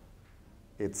 say,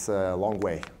 it's a long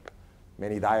way.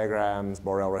 Many diagrams,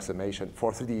 Borel resummation,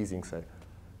 for 3D easing, say.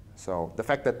 So the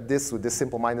fact that with this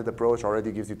simple-minded approach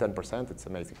already gives you 10%, it's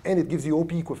amazing. And it gives you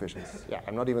OP coefficients. Yeah,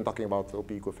 I'm not even talking about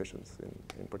OP coefficients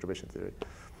in perturbation theory.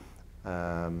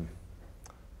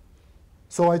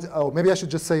 Maybe I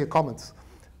should just say a comment.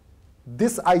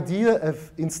 This idea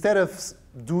of, instead of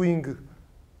using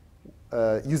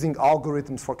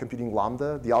algorithms for computing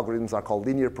lambda, the algorithms are called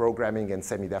linear programming and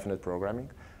semi-definite programming.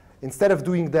 Instead of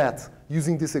doing that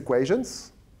using these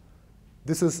equations,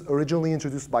 this was originally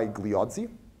introduced by Gliozzi,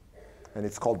 and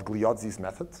it's called Gliozzi's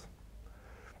method.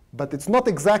 But it's not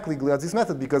exactly Gliozzi's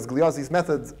method, because Gliozzi's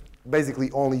method basically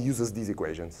only uses these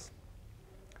equations.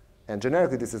 And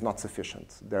generically, this is not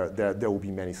sufficient. There will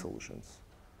be many solutions.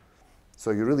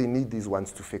 So you really need these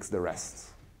ones to fix the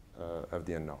rest of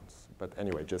the unknowns. But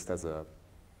anyway, just as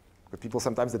but people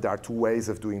sometimes that there are two ways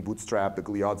of doing Bootstrap, the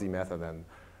Gliozzi method,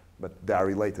 but they are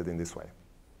related in this way.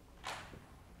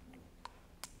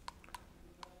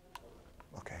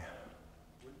 Okay.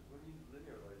 When you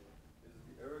linearize, is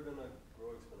the error going to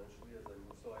grow exponentially as I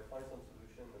move? So I find some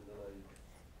solution, and then I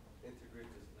integrate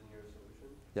this linear solution?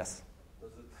 Yes.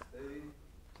 Does it stay?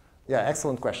 Yeah,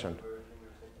 excellent question. Converging or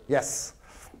something? Yes.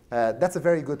 That's a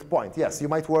very good point. Yes, you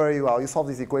might worry, well, you solve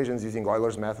these equations using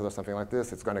Euler's method or something like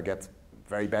this, it's going to get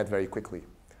very bad very quickly.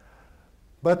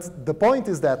 But the point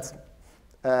is that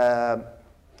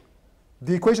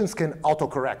the equations can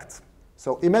autocorrect.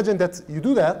 So imagine that you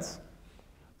do that,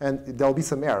 and there'll be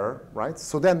some error, right?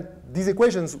 So then these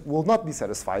equations will not be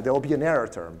satisfied. There will be an error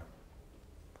term.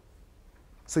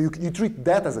 So you treat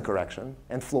that as a correction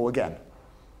and flow again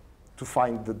to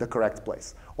find the correct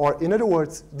place. Or in other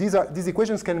words, these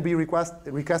equations can be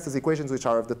recast as equations which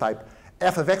are of the type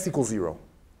f of x equals 0.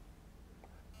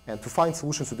 And to find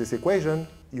solutions to this equation,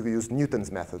 you use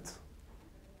Newton's method.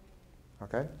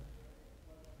 Okay?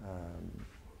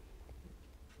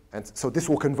 And so this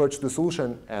will converge to the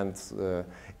solution. And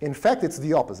in fact, it's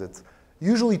the opposite.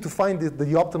 Usually to find the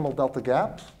optimal delta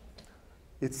gap,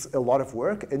 it's a lot of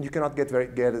work, and you cannot get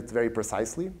it very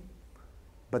precisely.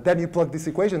 But then you plug these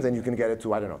equations, and you can get it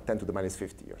to, I don't know, 10 to the minus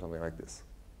 50 or something like this,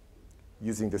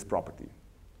 using this property.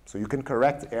 So you can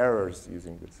correct errors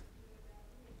using this.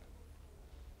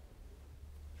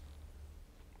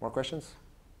 More questions?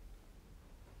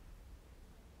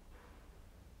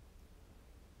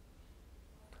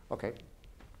 Okay.